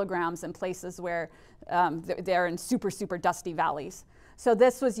 5 kilograms in places where they're in super, super dusty valleys. So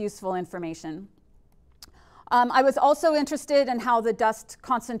this was useful information. I was also interested in how the dust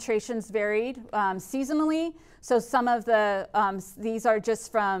concentrations varied seasonally. So some of the, these are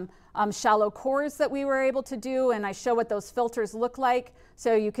just from shallow cores that we were able to do, and I show what those filters look like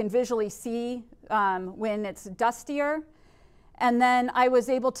so you can visually see when it's dustier. And then I was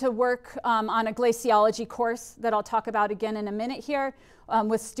able to work on a glaciology course that I'll talk about again in a minute here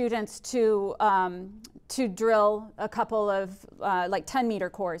with students to drill a couple of like 10-meter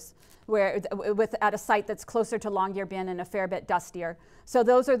cores where, at a site that's closer to Longyearbyen and a fair bit dustier. So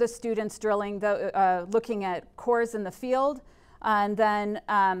those are the students drilling, looking at cores in the field. And then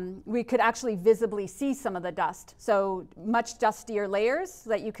we could actually visibly see some of the dust. So much dustier layers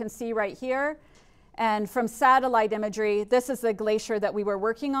that you can see right here. And from satellite imagery, this is the glacier that we were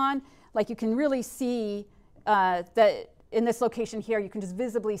working on. Like you can really see that in this location here, you can just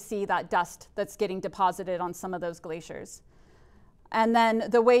visibly see that dust that's getting deposited on some of those glaciers. And then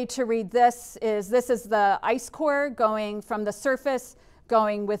the way to read this is the ice core going from the surface,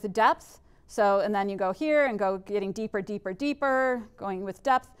 going with depth. So, and then you go here and go getting deeper, deeper, deeper, going with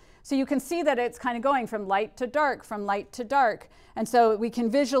depth. So you can see that it's kind of going from light to dark, from light to dark. And so we can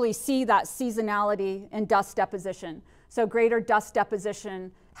visually see that seasonality in dust deposition. So greater dust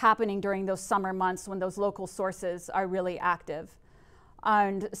deposition happening during those summer months when those local sources are really active.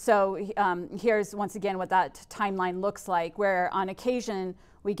 And so here's once again what that timeline looks like, where on occasion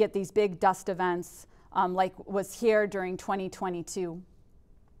we get these big dust events like was here during 2022.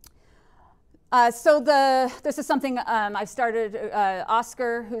 This is something I've started,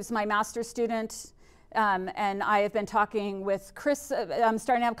 Oscar, who's my master's student, and I have been talking with Chris, I'm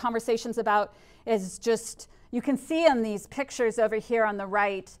starting to have conversations about, is just, you can see in these pictures over here on the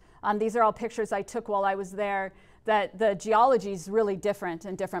right, these are all pictures I took while I was there, that the geology is really different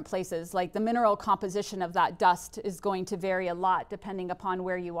in different places. Like the mineral composition of that dust is going to vary a lot depending upon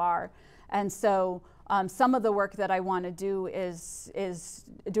where you are. And so some of the work that I want to do is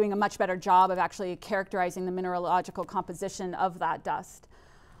doing a much better job of actually characterizing the mineralogical composition of that dust.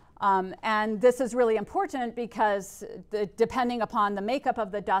 And this is really important because depending upon the makeup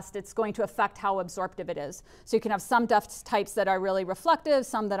of the dust, it's going to affect how absorptive it is. So you can have some dust types that are really reflective,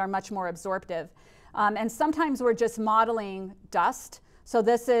 some that are much more absorptive. And sometimes we're just modeling dust. So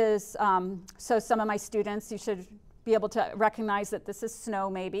this is, so some of my students, you should be able to recognize that this is snow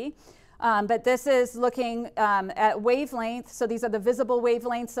maybe. But this is looking at wavelength. So these are the visible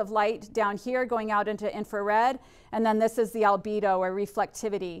wavelengths of light down here going out into infrared. And then this is the albedo or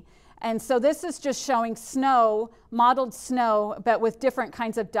reflectivity. And so this is just showing snow, modeled snow, but with different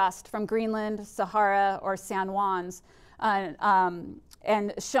kinds of dust from Greenland, Sahara, or San Juans.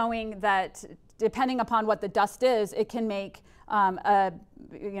 And showing that depending upon what the dust is, it can make a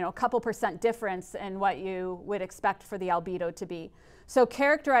couple % difference in what you would expect for the albedo to be. So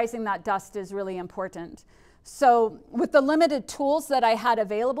characterizing that dust is really important. So with the limited tools that I had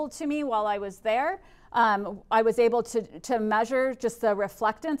available to me while I was there, I was able to measure just the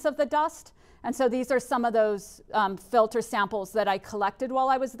reflectance of the dust. And so these are some of those filter samples that I collected while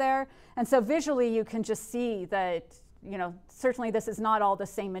I was there. And so visually you can just see that, certainly this is not all the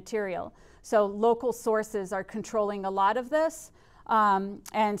same material. So local sources are controlling a lot of this.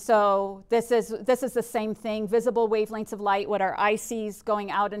 And so this is the same thing, visible wavelengths of light, what our eye sees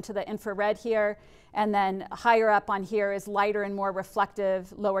going out into the infrared here. And then higher up on here is lighter and more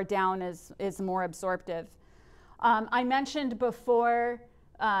reflective, lower down is more absorptive. I mentioned before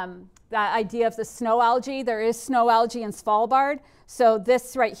that idea of the snow algae. There is snow algae in Svalbard. So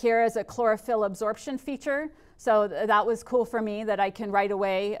this right here is a chlorophyll absorption feature. So that was cool for me that I can right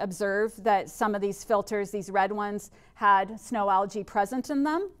away observe that some of these filters, these red ones, had snow algae present in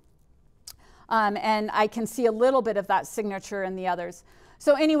them. And I can see a little bit of that signature in the others.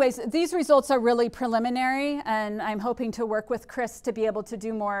 So anyways, these results are really preliminary, and I'm hoping to work with Chris to be able to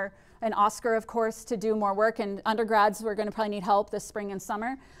do more, and Oscar, of course, to do more work. And undergrads, we're going to probably need help this spring and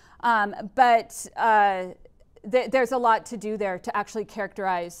summer. There's a lot to do there to actually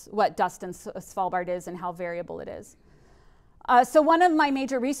characterize what dust in Svalbard is and how variable it is. So one of my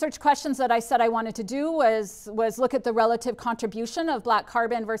major research questions that I said I wanted to do was look at the relative contribution of black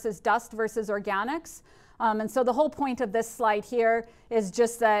carbon versus dust versus organics. And so the whole point of this slide here is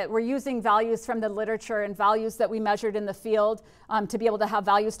just that we're using values from the literature and values that we measured in the field to be able to have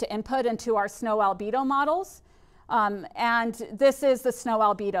values to input into our snow albedo models. And this is the snow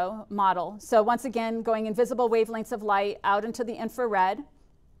albedo model. So once again, going in visible wavelengths of light out into the infrared.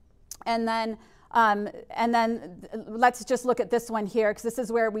 And then let's just look at this one here, because this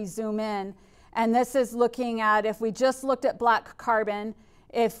is where we zoom in. And this is looking at, if we just looked at black carbon,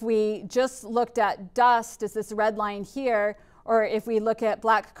 if we just looked at dust, is this red line here, or if we look at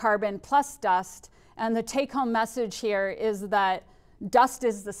black carbon plus dust. And the take-home message here is that dust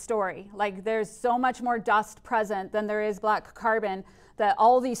is the story. Like, there's so much more dust present than there is black carbon, that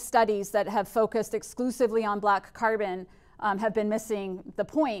all these studies that have focused exclusively on black carbon have been missing the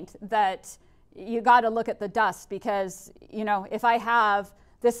point that you got to look at the dust, because, you know, if I have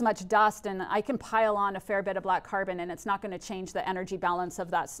this much dust and I can pile on a fair bit of black carbon, and it's not going to change the energy balance of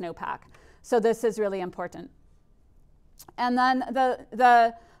that snowpack. So this is really important. And then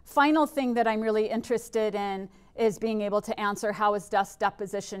the final thing that I'm really interested in is being able to answer, how is dust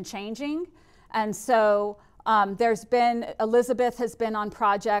deposition changing? And so Elizabeth has been on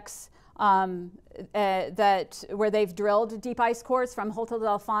projects where they've drilled deep ice cores from Holta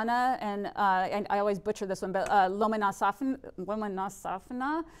del Fana and I always butcher this one, but Lomonasafna.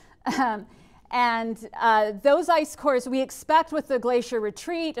 And those ice cores, we expect with the glacier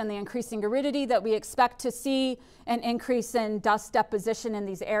retreat and the increasing aridity that we expect to see an increase in dust deposition in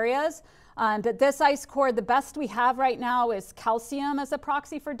these areas. But this ice core, the best we have right now is calcium as a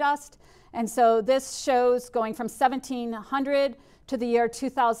proxy for dust. And so this shows going from 1700 to the year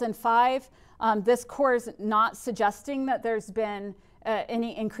 2005. This core is not suggesting that there's been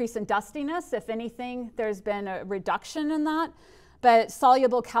any increase in dustiness. If anything, there's been a reduction in that. But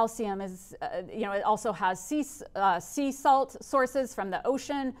soluble calcium is, it also has sea salt sources from the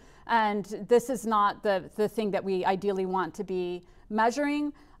ocean. And this is not the thing that we ideally want to be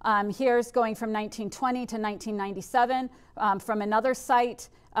measuring. Here's going from 1920 to 1997 from another site.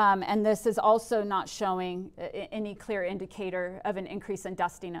 And this is also not showing any clear indicator of an increase in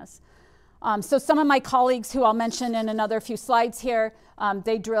dustiness. So some of my colleagues, who I'll mention in another few slides here,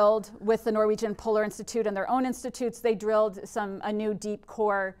 they drilled with the Norwegian Polar Institute and their own institutes. They drilled a new deep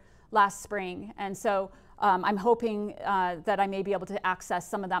core last spring. And so I'm hoping that I may be able to access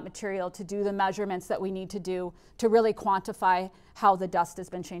some of that material to do the measurements that we need to do to really quantify how the dust has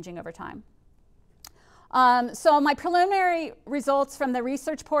been changing over time. So my preliminary results from the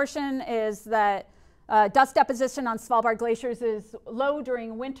research portion is that dust deposition on Svalbard glaciers is low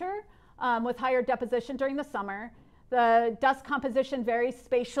during winter, with higher deposition during the summer. The dust composition varies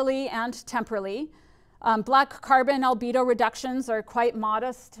spatially and temporally. Black carbon albedo reductions are quite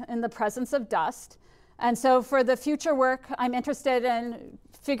modest in the presence of dust. And so for the future work, I'm interested in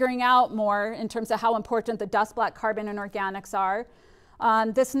figuring out more in terms of how important the dust, black carbon, and organics are.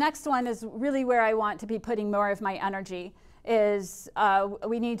 This next one is really where I want to be putting more of my energy.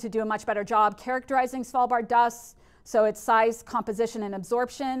 We need to do a much better job characterizing Svalbard dust, so its size, composition, and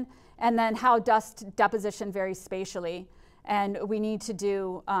absorption, and then how dust deposition varies spatially. And we need to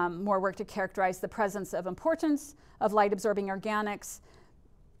do more work to characterize the presence of importance of light-absorbing organics.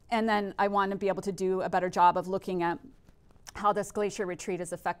 And then I want to be able to do a better job of looking at how this glacier retreat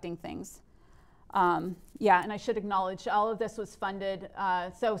is affecting things. Yeah, and I should acknowledge all of this was funded.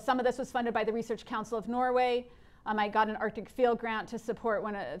 So some of this was funded by the Research Council of Norway. I got an Arctic field grant to support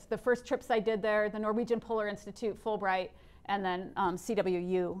one of the first trips I did there, the Norwegian Polar Institute, Fulbright, and then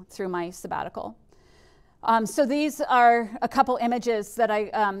CWU through my sabbatical. So these are a couple images that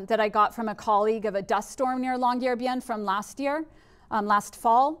I got from a colleague of a dust storm near Longyearbyen from last year, last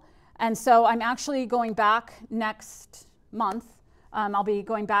fall. And so I'm actually going back next month I'll be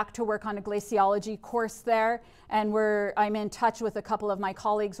going back to work on a glaciology course there, and I'm in touch with a couple of my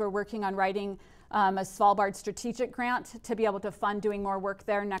colleagues. We're working on writing a Svalbard strategic grant to be able to fund doing more work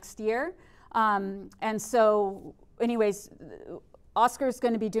there next year. And so anyways, Oscar's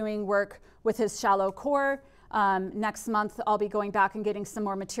going to be doing work with his shallow core. Next month, I'll be going back and getting some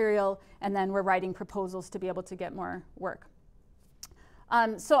more material, and then we're writing proposals to be able to get more work.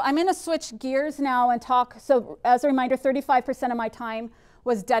 So I'm going to switch gears now and talk. So as a reminder, 35% of my time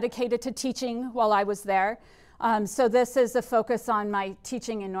was dedicated to teaching while I was there. So this is a focus on my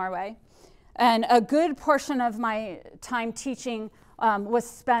teaching in Norway. And a good portion of my time teaching was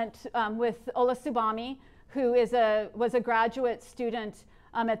spent with Ola Subami, who was a graduate student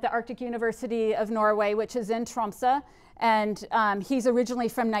at the Arctic University of Norway, which is in Tromsø. And he's originally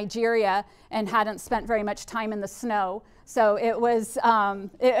from Nigeria and hadn't spent very much time in the snow. So it was,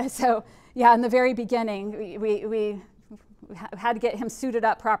 yeah, in the very beginning, we had to get him suited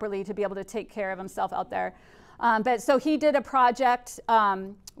up properly to be able to take care of himself out there. But so he did a project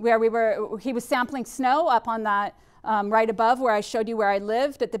where he was sampling snow up on that right above where I showed you where I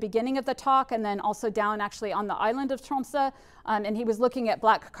lived at the beginning of the talk, and then also down actually on the island of Tromsø. And he was looking at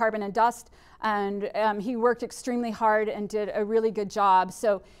black carbon and dust, and he worked extremely hard and did a really good job.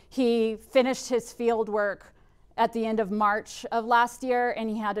 So he finished his field work at the end of March of last year, and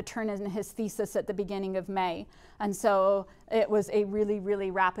he had to turn in his thesis at the beginning of May. And so it was a really,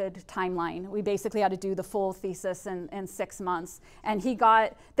 really rapid timeline. We basically had to do the full thesis in 6 months. And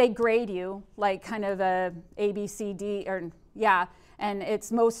they grade you like kind of a A, B, C, D, or yeah. And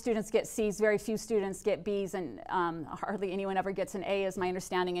most students get C's, very few students get B's, and hardly anyone ever gets an A, is my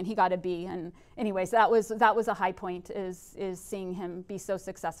understanding. And he got a B. And anyways, that was a high point, is seeing him be so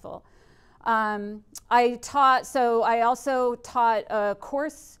successful. I also taught a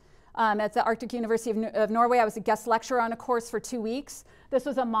course at the Arctic University of Norway. I was a guest lecturer on a course for 2 weeks. This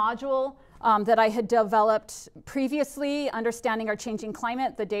was a module that I had developed previously, understanding our changing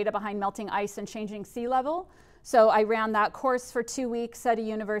climate, the data behind melting ice and changing sea level. So I ran that course for 2 weeks at a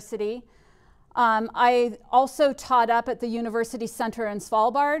university. I also taught up at the University Center in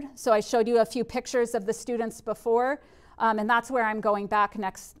Svalbard. So I showed you a few pictures of the students before. And that's where I'm going back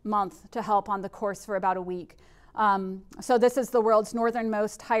next month to help on the course for about a week. So this is the world's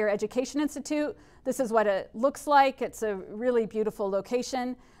northernmost higher education institute. This is what it looks like. It's a really beautiful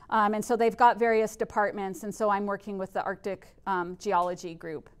location. And so they've got various departments. And so I'm working with the Arctic Geology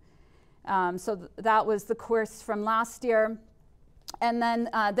group. So that was the course from last year. And then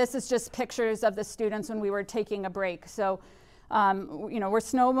this is just pictures of the students when we were taking a break. So we're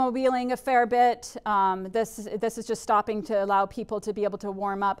snowmobiling a fair bit. This is just stopping to allow people to be able to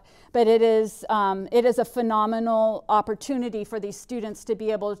warm up. But it is a phenomenal opportunity for these students to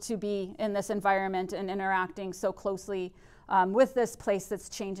be able to be in this environment and interacting so closely with this place that's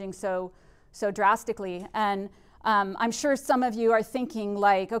changing so drastically. And I'm sure some of you are thinking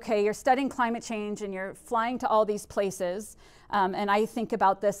like, okay, you're studying climate change and you're flying to all these places. And I think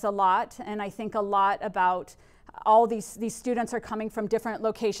about this a lot. And I think a lot about all these students are coming from different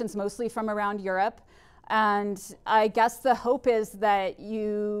locations, mostly from around Europe. And I guess the hope is that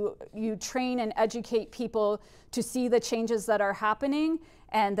you train and educate people to see the changes that are happening,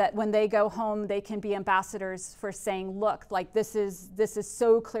 and that when they go home, they can be ambassadors for saying, look, like this is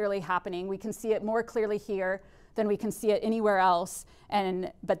so clearly happening. We can see it more clearly here than we can see it anywhere else.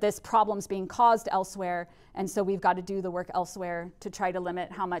 But this problem's being caused elsewhere. And so we've got to do the work elsewhere to try to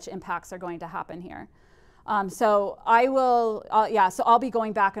limit how much impacts are going to happen here. So I'll be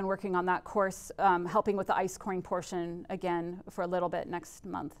going back and working on that course, helping with the ice coring portion again for a little bit next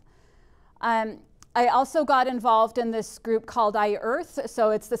month. I also got involved in this group called iEarth.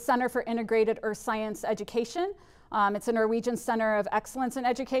 So it's the Center for Integrated Earth Science Education. It's a Norwegian Center of Excellence in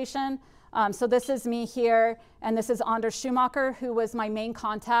Education. So this is me here, and this is Anders Schumacher, who was my main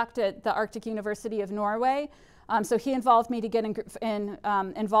contact at the Arctic University of Norway. So he involved me to get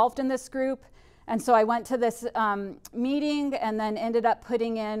involved in this group. And so I went to this meeting and then ended up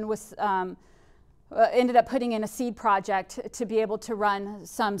putting in a seed project to be able to run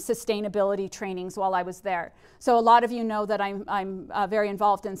some sustainability trainings while I was there. So a lot of you know that I'm very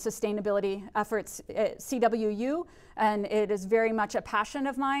involved in sustainability efforts at CWU, and it is very much a passion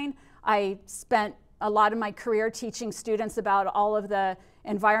of mine. I spent a lot of my career teaching students about all of the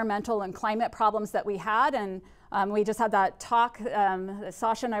environmental and climate problems that we had, and we just had that talk.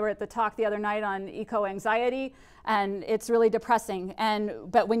 Sasha and I were at the talk the other night on eco-anxiety, and it's really depressing.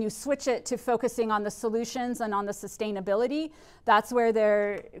 But when you switch it to focusing on the solutions and on the sustainability, that's where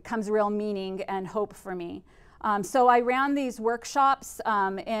there comes real meaning and hope for me. So I ran these workshops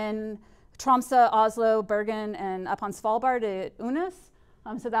in Tromsø, Oslo, Bergen, and up on Svalbard at Unis.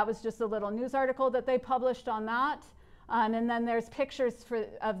 So that was just a little news article that they published on that. And then there's pictures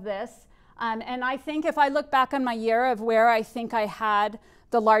of this. And I think if I look back on my year of where I think I had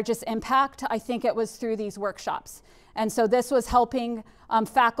the largest impact, I think it was through these workshops. And so this was helping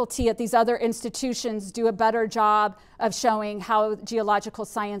faculty at these other institutions do a better job of showing how geological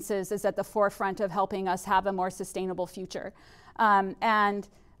sciences is at the forefront of helping us have a more sustainable future. Heather,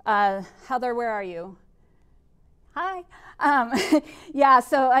 where are you? Hi. Yeah,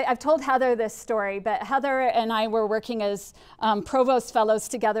 so I've told Heather this story, but Heather and I were working as provost fellows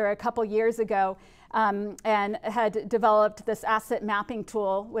together a couple years ago and had developed this asset mapping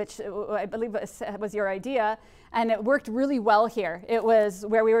tool, which I believe was your idea, and it worked really well here. It was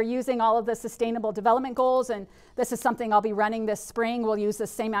where we were using all of the sustainable development goals, and this is something I'll be running this spring. We'll use the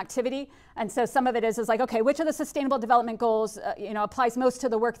same activity, and so some of it is like, okay, which of the sustainable development goals applies most to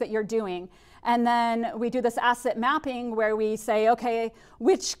the work that you're doing? And then we do this asset mapping where we say, okay,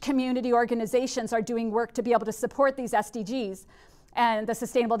 which community organizations are doing work to be able to support these SDGs and the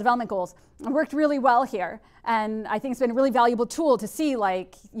Sustainable Development Goals. It worked really well here. And I think it's been a really valuable tool to see,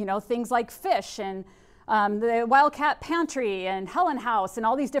 like, things like FISH and the Wildcat Pantry and Helen House and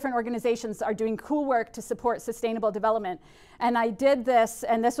all these different organizations are doing cool work to support sustainable development. And I did this,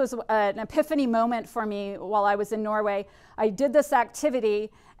 and this was an epiphany moment for me while I was in Norway. I did this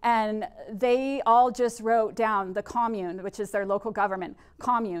activity, and they all just wrote down the commune, which is their local government,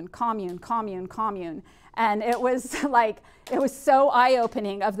 commune, commune, commune, commune. And it was like, it was so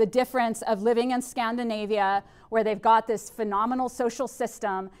eye-opening of the difference of living in Scandinavia, where they've got this phenomenal social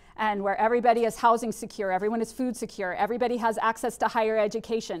system and where everybody is housing secure, everyone is food secure, everybody has access to higher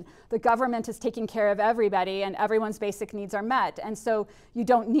education. The government is taking care of everybody and everyone's basic needs are met. And so you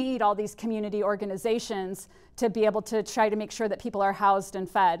don't need all these community organizations to be able to try to make sure that people are housed and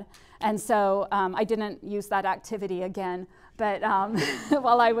fed. And so I didn't use that activity again, but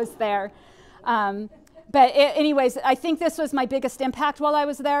while I was there. Anyways, I think this was my biggest impact while I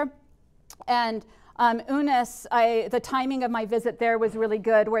was there. And Unis, the timing of my visit there was really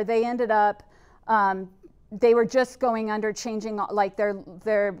good, where they ended up, they were just going under changing like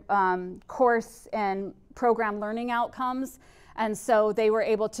their course and program learning outcomes. And so they were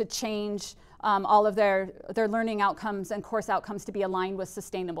able to change all of their learning outcomes and course outcomes to be aligned with the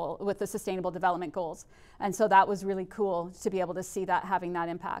Sustainable Development Goals. And so that was really cool to be able to see that having that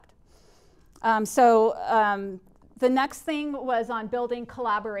impact. The next thing was on building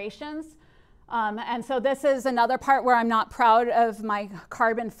collaborations. And so this is another part where I'm not proud of my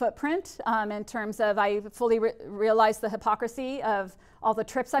carbon footprint in terms of I fully realize the hypocrisy of all the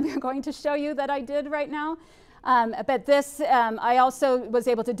trips I'm going to show you that I did right now. But this, I also was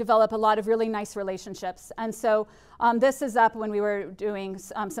able to develop a lot of really nice relationships. And so this is up when we were doing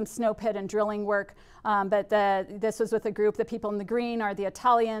some snow pit and drilling work. This was with a group. The people in the green are the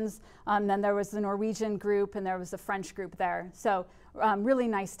Italians. Then there was the Norwegian group, and there was the French group there. So really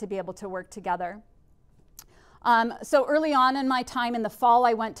nice to be able to work together. So early on in my time in the fall,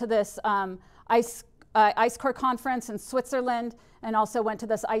 I went to this ice core conference in Switzerland, and also went to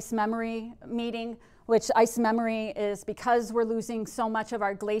this ice memory meeting, which ice memory is because we're losing so much of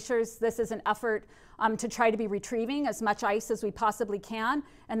our glaciers. This is an effort to try to be retrieving as much ice as we possibly can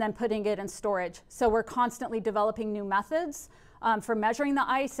and then putting it in storage. So we're constantly developing new methods for measuring the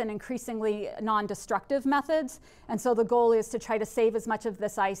ice and increasingly non-destructive methods. And so the goal is to try to save as much of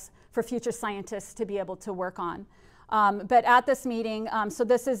this ice for future scientists to be able to work on. But at this meeting, so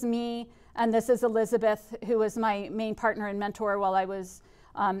this is me and this is Elizabeth, who was my main partner and mentor while I was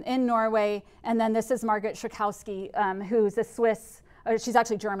in Norway. And then this is Margaret Schakowsky, who's a Swiss, she's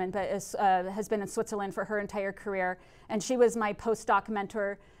actually German, but has been in Switzerland for her entire career. And she was my postdoc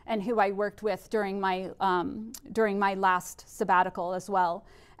mentor and who I worked with during my last sabbatical as well.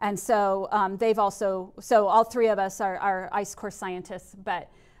 And so they've also, so all three of us are ice core scientists. But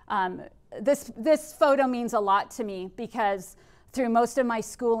this photo means a lot to me because through most of my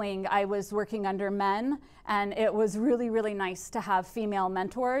schooling, I was working under men, and it was really, really nice to have female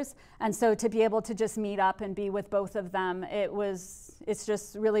mentors. And so to be able to just meet up and be with both of them, it's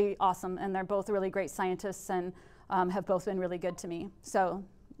just really awesome. And they're both really great scientists and have both been really good to me. So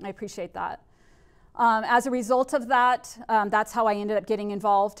I appreciate that. As a result of that, that's how I ended up getting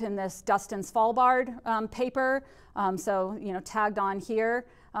involved in this Dust in Svalbard paper. So, tagged on here.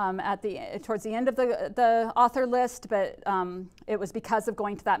 Towards the end of the author list, but it was because of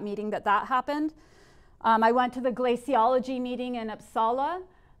going to that meeting that happened. I went to the glaciology meeting in Uppsala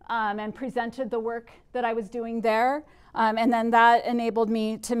and presented the work that I was doing there. And then that enabled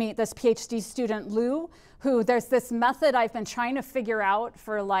me to meet this PhD student, Lou, who there's this method I've been trying to figure out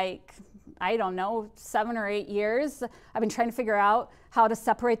for like I don't know, 7 or 8 years. I've been trying to figure out how to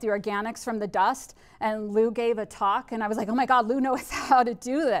separate the organics from the dust. And Lou gave a talk, and I was like, oh my God, Lou knows how to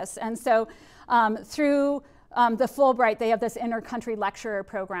do this. And so through the Fulbright, they have this inter-country lecturer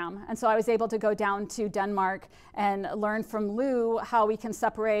program. And so I was able to go down to Denmark and learn from Lou how we can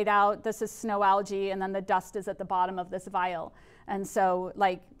separate out, this is snow algae, and then the dust is at the bottom of this vial. And so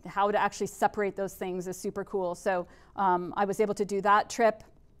like how to actually separate those things is super cool. So I was able to do that trip.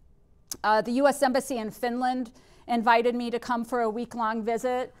 The US Embassy in Finland invited me to come for a week-long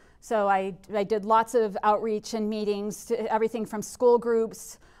visit. So I did lots of outreach and meetings, to everything from school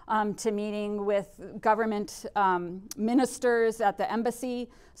groups to meeting with government ministers at the embassy.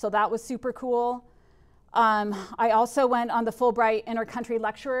 So that was super cool. I also went on the Fulbright Inter-Country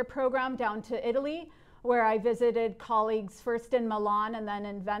Lecturer Program down to Italy, where I visited colleagues first in Milan and then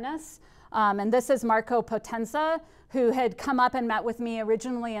in Venice. And this is Marco Potenza, who had come up and met with me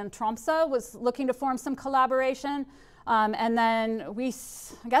originally in Tromsø, was looking to form some collaboration. And then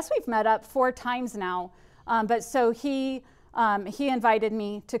I guess we've met up 4 times now. But so he invited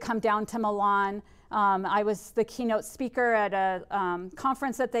me to come down to Milan. I was the keynote speaker at a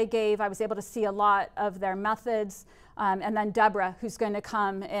conference that they gave. I was able to see a lot of their methods. And then Deborah, who's going to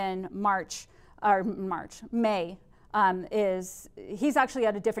come in May, he's actually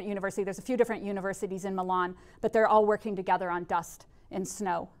at a different university. There's a few different universities in Milan, but they're all working together on dust and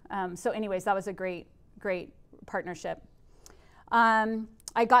snow. So anyways, that was a great partnership.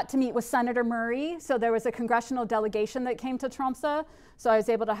 I got to meet with Senator Murray. So there was a congressional delegation that came to Tromsø. So I was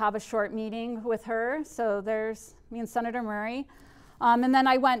able to have a short meeting with her. So there's me and Senator Murray. And then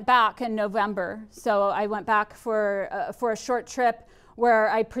I went back in November. So I went back for a short trip where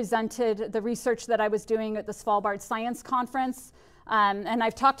I presented the research that I was doing at the Svalbard Science Conference. And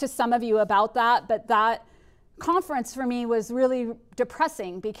I've talked to some of you about that, but that conference for me was really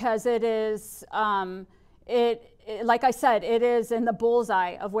depressing because it is, like I said, it is in the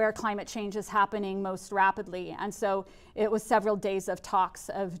bullseye of where climate change is happening most rapidly. And so it was several days of talks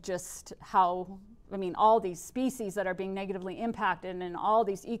of just how, I mean, all these species that are being negatively impacted and all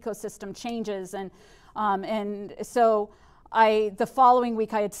these ecosystem changes. And so the following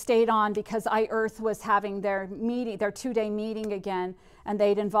week I had stayed on because iEarth was having their meeting, their 2-day meeting again, and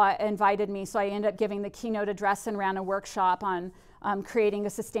they'd invited me. So I ended up giving the keynote address and ran a workshop on creating a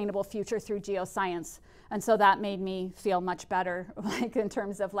sustainable future through geoscience. And so that made me feel much better, like in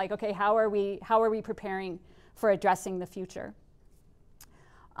terms of like, okay, how are we preparing for addressing the future?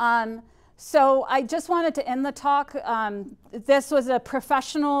 So I just wanted to end the talk. This was a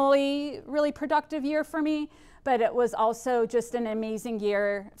professionally really productive year for me, but it was also just an amazing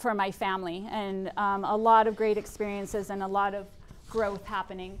year for my family and a lot of great experiences and a lot of growth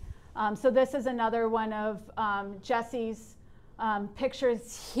happening. So this is another one of Jesse's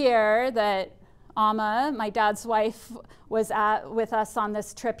pictures here that Amma, my dad's wife, was with us on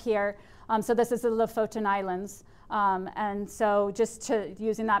this trip here. So this is the Lofoten Islands. And so just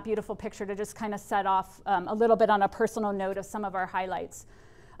using that beautiful picture to just kind of set off a little bit on a personal note of some of our highlights.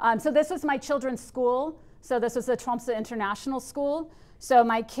 So this was my children's school. So this was the Tromsø International School. So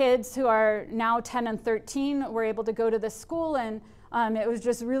my kids, who are now 10 and 13, were able to go to this school, and it was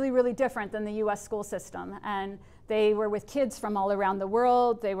just really, really different than the US school system. And they were with kids from all around the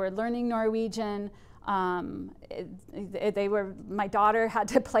world. They were learning Norwegian. My daughter had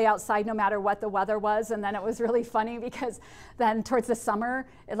to play outside no matter what the weather was, and then it was really funny because then towards the summer,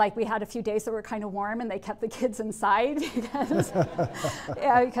 like we had a few days that were kind of warm, and they kept the kids inside because,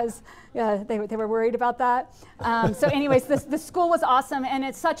 they were worried about that. So anyways, the school was awesome, and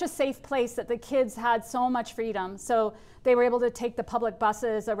it's such a safe place that the kids had so much freedom. So they were able to take the public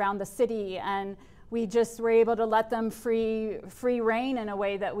buses around the city, and we just were able to let them free reign in a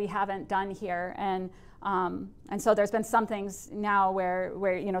way that we haven't done here. And so there's been some things now where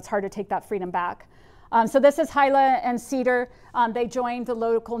it's hard to take that freedom back. So this is Hyla and Cedar. They joined the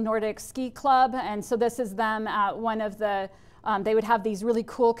local Nordic ski club. And so this is them at one of the, they would have these really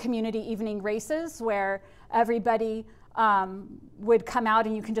cool community evening races where everybody would come out,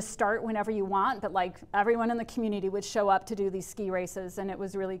 and you can just start whenever you want, but like everyone in the community would show up to do these ski races, and it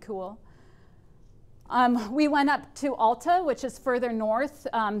was really cool. We went up to Alta, which is further north.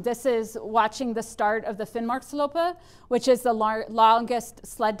 This is watching the start of the Finnmarksløpet, which is the longest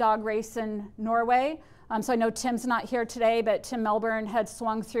sled dog race in Norway. So I know Tim's not here today, but Tim Melbourne had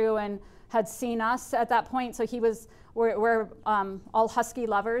swung through and had seen us at that point. So we're all husky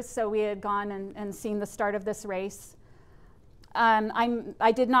lovers, so we had gone and seen the start of this race.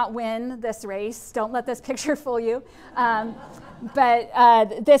 I did not win this race. Don't let this picture fool you.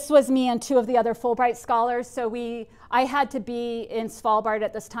 But this was me and two of the other Fulbright scholars. So I had to be in Svalbard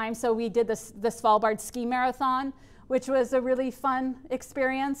at this time. So we did the Svalbard ski marathon, which was a really fun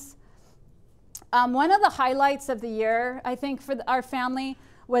experience. One of the highlights of the year, I think, for our family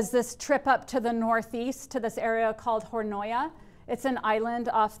was this trip up to the northeast to this area called Hornøya. It's an island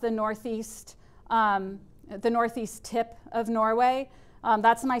off the northeast tip of Norway.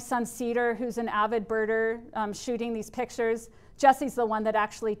 That's my son Cedar, who's an avid birder, shooting these pictures. Jesse's the one that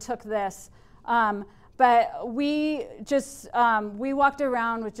actually took this. But we walked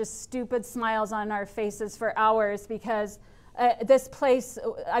around with just stupid smiles on our faces for hours because this place,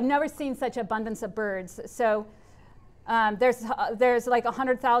 I've never seen such abundance of birds. So there's like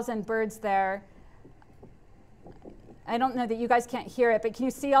 100,000 birds there. I don't know that you guys can't hear it, but can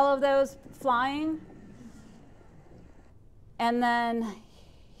you see all of those flying? And then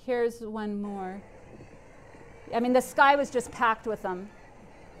here's one more. I mean, the sky was just packed with them.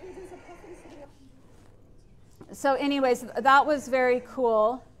 So anyways, that was very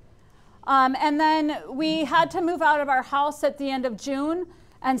cool. And then we had to move out of our house at the end of June.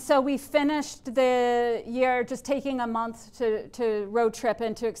 And so we finished the year just taking a month to road trip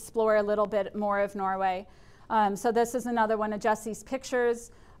and to explore a little bit more of Norway. So this is another one of Jesse's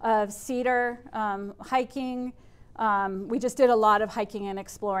pictures of Cedar hiking. We just did a lot of hiking and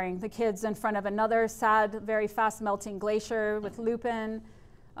exploring. The kids in front of another sad, very fast melting glacier with lupin.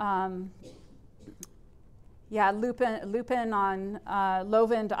 Lupin on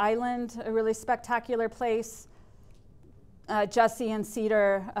Lovind Island, a really spectacular place. Jesse and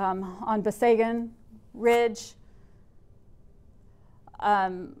Cedar on Besagen Ridge.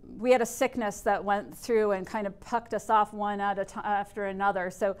 We had a sickness that went through and kind of pucked us off one after another.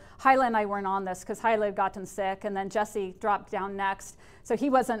 So Hyla and I weren't on this because Hyla had gotten sick, and then Jesse dropped down next. So he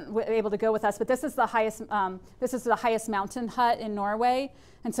wasn't able to go with us. But this is the highest mountain hut in Norway,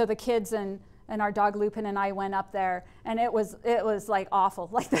 and so the kids and our dog Lupin and I went up there, and it was like awful.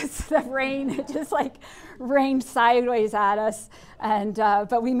 Like the rain, it just like rained sideways at us, and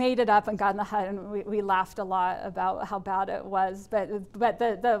but we made it up and got in the hut, and we laughed a lot about how bad it was. But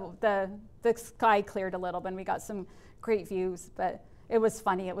the sky cleared a little bit, and we got some great views. But it was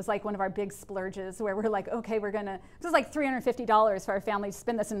funny. It was like one of our big splurges where we're like, okay, this is like $350 for our family to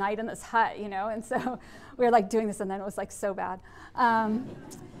spend this night in this hut, you know. And so we were like doing this, and then it was like so bad.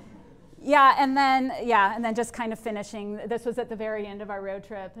 And then just kind of finishing. This was at the very end of our road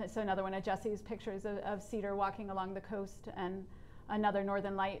trip. So another one of Jesse's pictures of Cedar walking along the coast, and another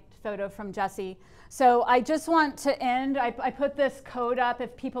Northern Light photo from Jesse. So I just want to end. I put this code up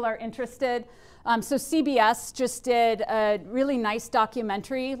if people are interested. So CBS just did a really nice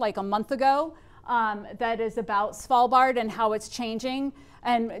documentary like a month ago that is about Svalbard and how it's changing.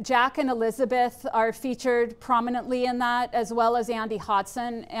 And Jack and Elizabeth are featured prominently in that, as well as Andy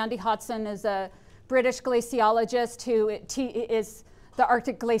Hodson. Andy Hodson is a British glaciologist who is the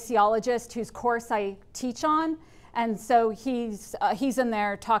Arctic glaciologist whose course I teach on. And so he's in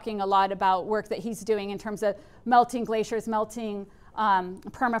there talking a lot about work that he's doing in terms of melting glaciers, melting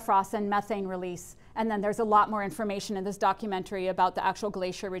permafrost, and methane release. And then there's a lot more information in this documentary about the actual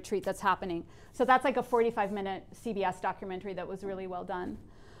glacier retreat that's happening. So that's like a 45-minute CBS documentary that was really well done.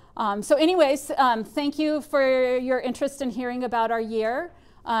 So anyways, thank you for your interest in hearing about our year.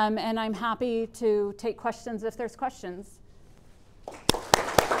 And I'm happy to take questions if there's questions.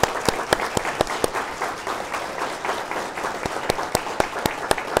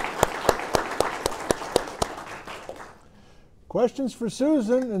 Questions for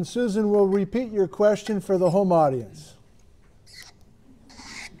Susan, and Susan will repeat your question for the home audience.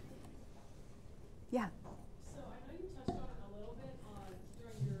 Yeah. So I know you touched on it a little bit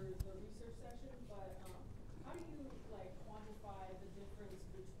during the research session, but how do you quantify the difference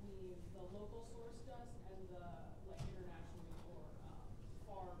between the local source dust and the international or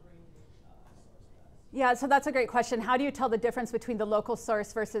far-ranging source dust? Yeah, so that's a great question. How do you tell the difference between the local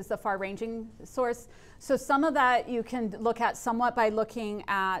source versus the far-ranging source? So some of that you can look at somewhat by looking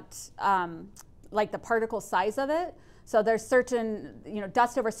at the particle size of it. So there's certain,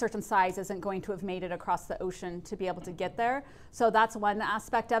 dust over a certain size isn't going to have made it across the ocean to be able to get there. So that's one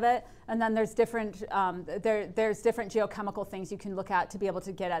aspect of it. And then there's different, there's different geochemical things you can look at to be able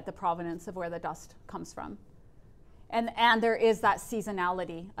to get at the provenance of where the dust comes from. And there is that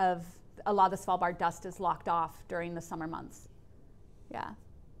seasonality of a lot of the Svalbard dust is locked off during the summer months. Yeah.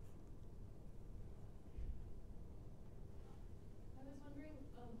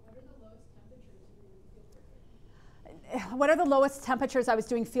 What are the lowest temperatures I was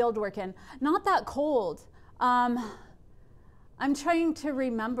doing field work in? Not that cold. I'm trying to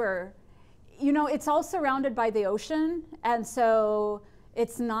remember. You know, it's all surrounded by the ocean, and so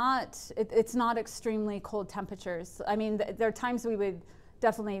it's not extremely cold temperatures. I mean, there are times we would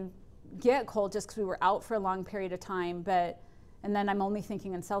definitely get cold just because we were out for a long period of time, and then I'm only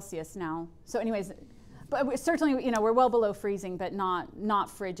thinking in Celsius now. So anyways, but certainly, you know, we're well below freezing, but not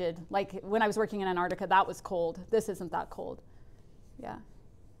frigid. Like when I was working in Antarctica, that was cold. This isn't that cold. Yeah.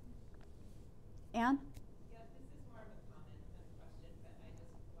 Anne?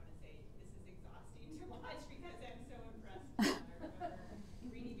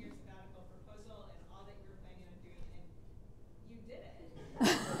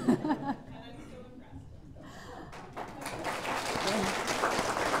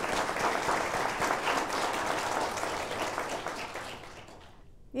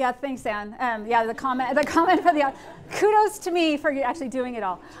 Yeah, thanks, Anne. Yeah, the comment for the kudos to me for actually doing it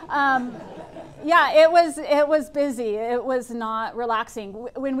all. Yeah, it was busy. It was not relaxing.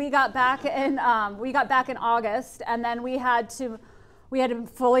 When we got back in August, and then we had to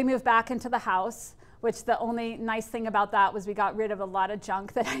fully move back into the house. Which the only nice thing about that was we got rid of a lot of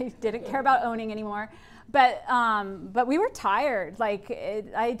junk that I didn't care about owning anymore. But we were tired. Like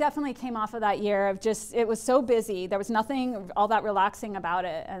I definitely came off of that year of just, it was so busy. There was nothing all that relaxing about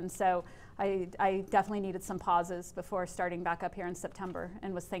it. And so I definitely needed some pauses before starting back up here in September,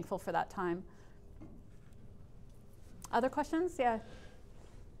 and was thankful for that time. Other questions? Yeah.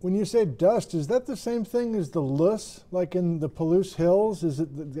 When you say dust, is that the same thing as the loess, like in the Palouse Hills? Is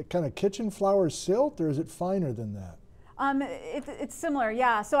it the kind of kitchen flower silt, or is it finer than that? It's similar,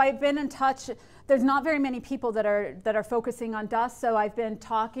 yeah. So I've been in touch. There's not very many people that are focusing on dust. So I've been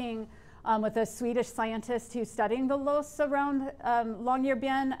talking with a Swedish scientist who's studying the loess around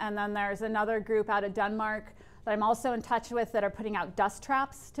Longyearbyen, and then there's another group out of Denmark that I'm also in touch with that are putting out dust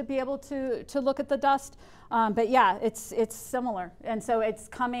traps to be able to look at the dust. But yeah, it's similar, and so it's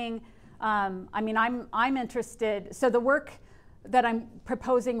coming. I mean, I'm interested. So the work that I'm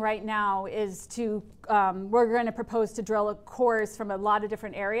proposing right now is to we're going to propose to drill cores from a lot of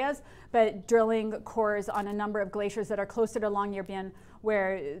different areas, but drilling cores on a number of glaciers that are closer to Longyearbyen,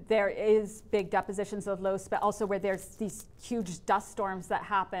 where there is big depositions of loess, but also where there's these huge dust storms that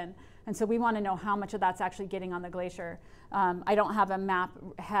happen. And so we want to know how much of that's actually getting on the glacier. I don't have a map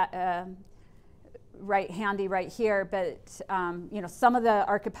handy right here, but you know, some of the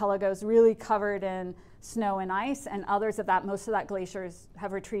archipelagos really covered in snow and ice, and others of that, most of that glaciers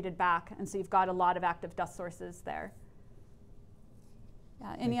have retreated back, and so you've got a lot of active dust sources there.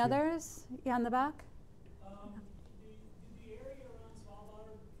 Yeah. Any others? Yeah, in the back. Did the area around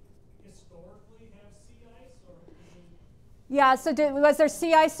Svalbard historically have sea ice, or? Yeah. So was there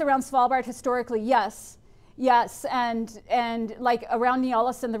sea ice around Svalbard historically? Yes. Yes, and like around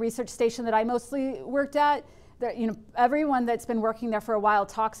Ny-Ålesund, the research station that I mostly worked at, you know, everyone that's been working there for a while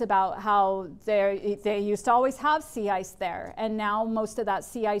talks about how they used to always have sea ice there, and now most of that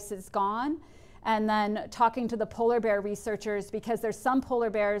sea ice is gone. And then talking to the polar bear researchers, because there's some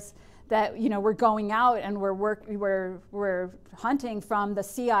polar bears that, you know, we're going out and we're hunting from the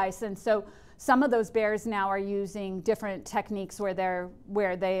sea ice, and so some of those bears now are using different techniques where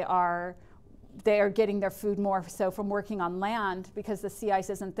they are getting their food more so from working on land because the sea ice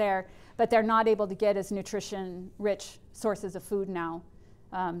isn't there, but they're not able to get as nutrition-rich sources of food now.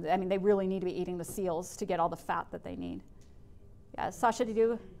 I mean, they really need to be eating the seals to get all the fat that they need. Yeah, Sasha, did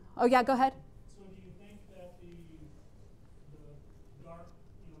you? Oh yeah, go ahead. So do you think that the dark,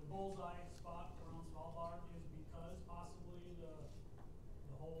 you know, bullseye spot around Svalbard is because possibly the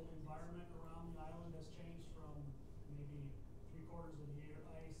whole environment around the island has changed from maybe 3/4 of the year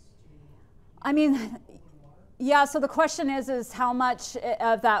ice to? I mean, yeah, so the question is how much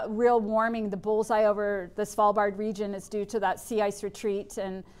of that real warming, the bullseye over the Svalbard region, is due to that sea ice retreat.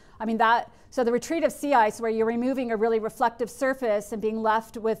 And I mean so the retreat of sea ice, where you're removing a really reflective surface and being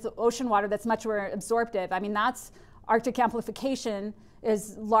left with ocean water that's much more absorptive. I mean, that's Arctic amplification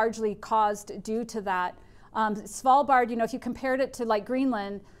is largely caused due to that. Svalbard, you know, if you compared it to like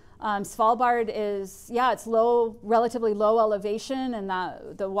Greenland, Svalbard is, yeah, it's low, relatively low elevation, and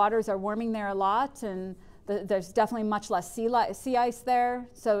the waters are warming there a lot, and there's definitely much less sea ice there.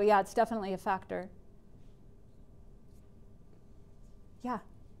 So yeah, it's definitely a factor. Yeah.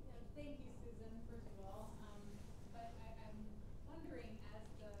 Thank you, Susan, first of all. But I'm wondering, as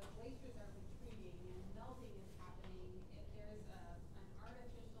the glaciers are retreating and melting is happening, if there's an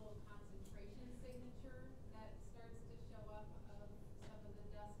artificial concentration signature that starts to show up of some of the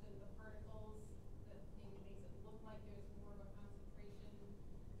dust and the particles that maybe makes it look like there's more of a concentration.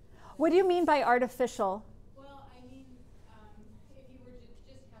 What do you mean by artificial? Well, I mean, if you were to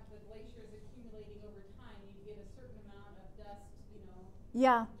just have the glaciers accumulating over time, you'd get a certain amount of dust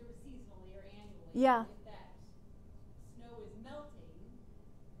Yeah. seasonally or annually. Yeah. If that snow is melting,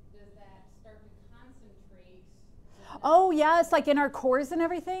 does that start to concentrate? Oh, yeah, it's like in our cores and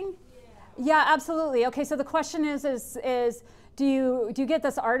everything? Yeah, absolutely. Okay, so the question is do you get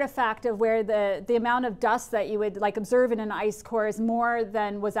this artifact of where the amount of dust that you would like observe in an ice core is more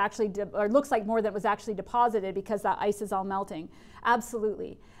than was actually, or looks like more than was actually deposited because that ice is all melting?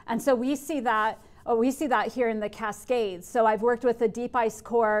 Absolutely. And so we see that here in the Cascades. So I've worked with the deep ice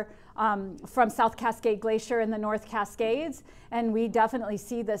core from South Cascade Glacier in the North Cascades, and we definitely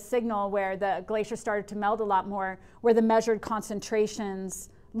see this signal where the glacier started to melt a lot more, where the measured concentrations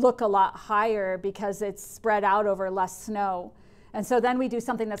look a lot higher because it's spread out over less snow. And so then we do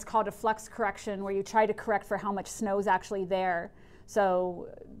something that's called a flux correction, where you try to correct for how much snow is actually there. So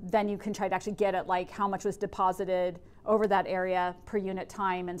then you can try to actually get at like how much was deposited over that area per unit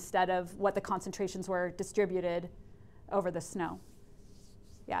time instead of what the concentrations were distributed over the snow.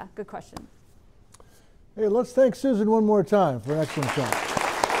 Yeah, good question. Hey, let's thank Susan one more time for an excellent talk.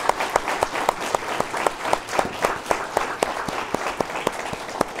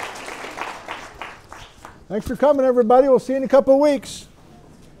 Thanks for coming, everybody. We'll see you in a couple of weeks.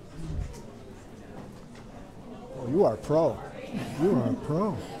 Oh, you are a pro. You are a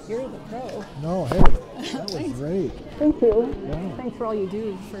pro. You're the pro. No, hey, that was great. Thank you. Yeah. Thanks for all you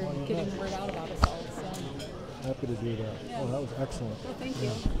do for getting the word out about us all. So. Happy to do that. Yeah. Oh, that was excellent. Well, thank you.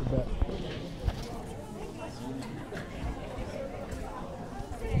 Yeah, you bet.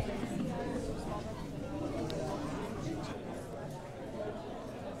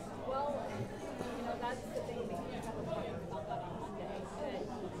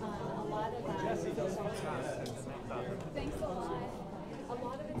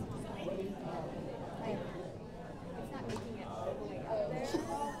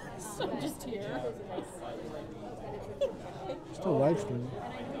 Just here. Still live streaming.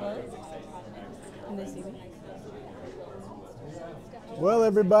 And they see me. Well,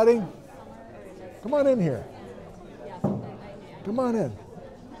 everybody, come on in here. Come on in.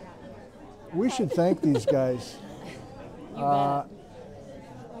 We should thank these guys.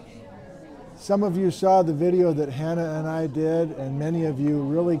 Some of you saw the video that Hannah and I did, and many of you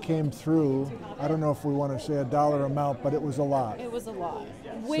really came through. I don't know if we want to say a dollar amount, but it was a lot. It was a lot.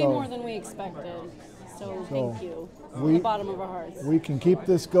 Way So- more than we expected. So thank you. From we- the bottom of our hearts. We can keep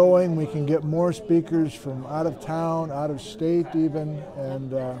this going. We can get more speakers from out of town, out of state even,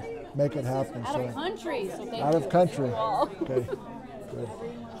 and make it happen. Out of country. So thank Out you. of country. You all. Okay. Good.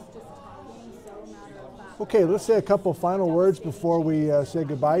 Okay, let's say a couple final words before we say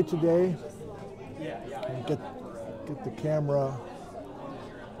goodbye today. And get the camera.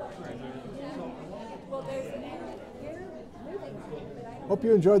 Hope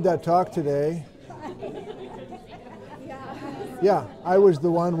you enjoyed that talk today. Yeah, I was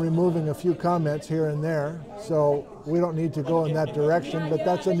the one removing a few comments here and there, so we don't need to go in that direction, but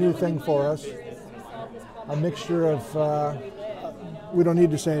that's a new thing for us. A mixture of, we don't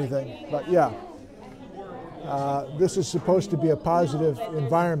need to say anything, but yeah. This is supposed to be a positive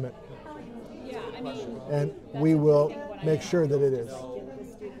environment, and we will make sure that it is.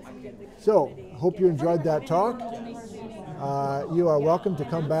 So, hope you enjoyed that talk. You are welcome to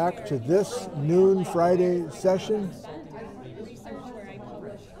come back to this noon Friday session.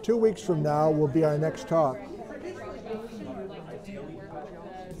 2 weeks from now will be our next talk.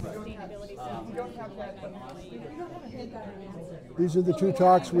 These are the 2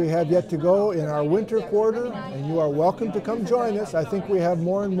 talks we have yet to go in our winter quarter, and you are welcome to come join us. I think we have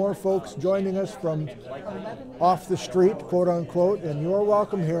more and more folks joining us from off the street, quote unquote, and you are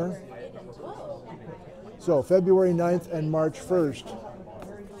welcome here. So February 9th and March 1st.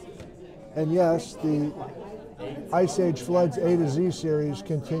 And yes, the Ice Age Floods A to Z series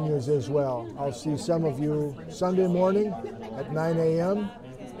continues as well. I'll see some of you Sunday morning at 9 a.m.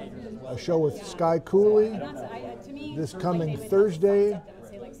 A show with Sky Cooley. This coming Thursday,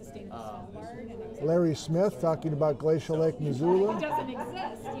 Larry Smith talking about Glacial Lake Missoula.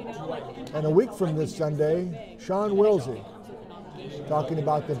 And a week from this Sunday, Sean Wilsey talking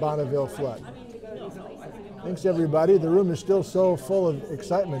about the Bonneville flood. Thanks, everybody. The room is still so full of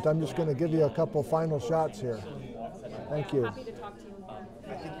excitement. I'm just going to give you a couple final shots here. Thank you.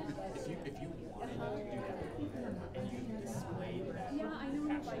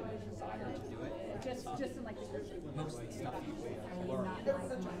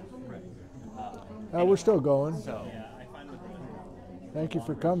 We're still going. Thank you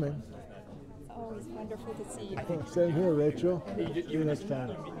for coming. It's always wonderful to see you. Same here, Rachel. See you next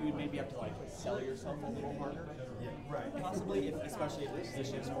time. You maybe have to like sell yourself a little harder. Right. Possibly, especially if the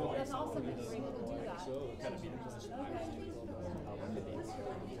position is more like someone who's kind of be in a position I was doing.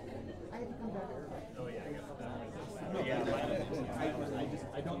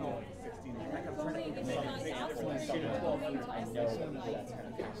 I don't know.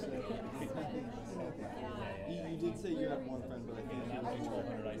 You did say you had one friend, but I think he was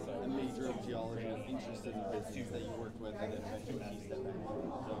a major of geology, interested in business that you worked with, and then eventually he stepped back.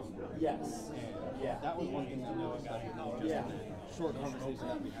 Yes. Yeah. That was one thing that noticed, like, just in the short conversation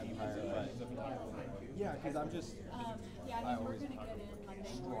that we had prior. But yeah, because I'm just, I always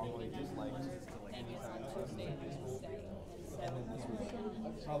strongly dislike anytime and then this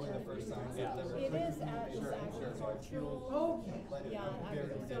was probably the first time. Yeah. It is at Central. Yeah,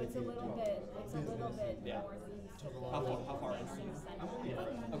 so it's a little bit northeast of the How far in? Center.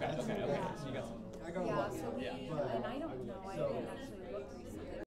 Okay. So you got some. Yeah, so we, and I don't know, I didn't actually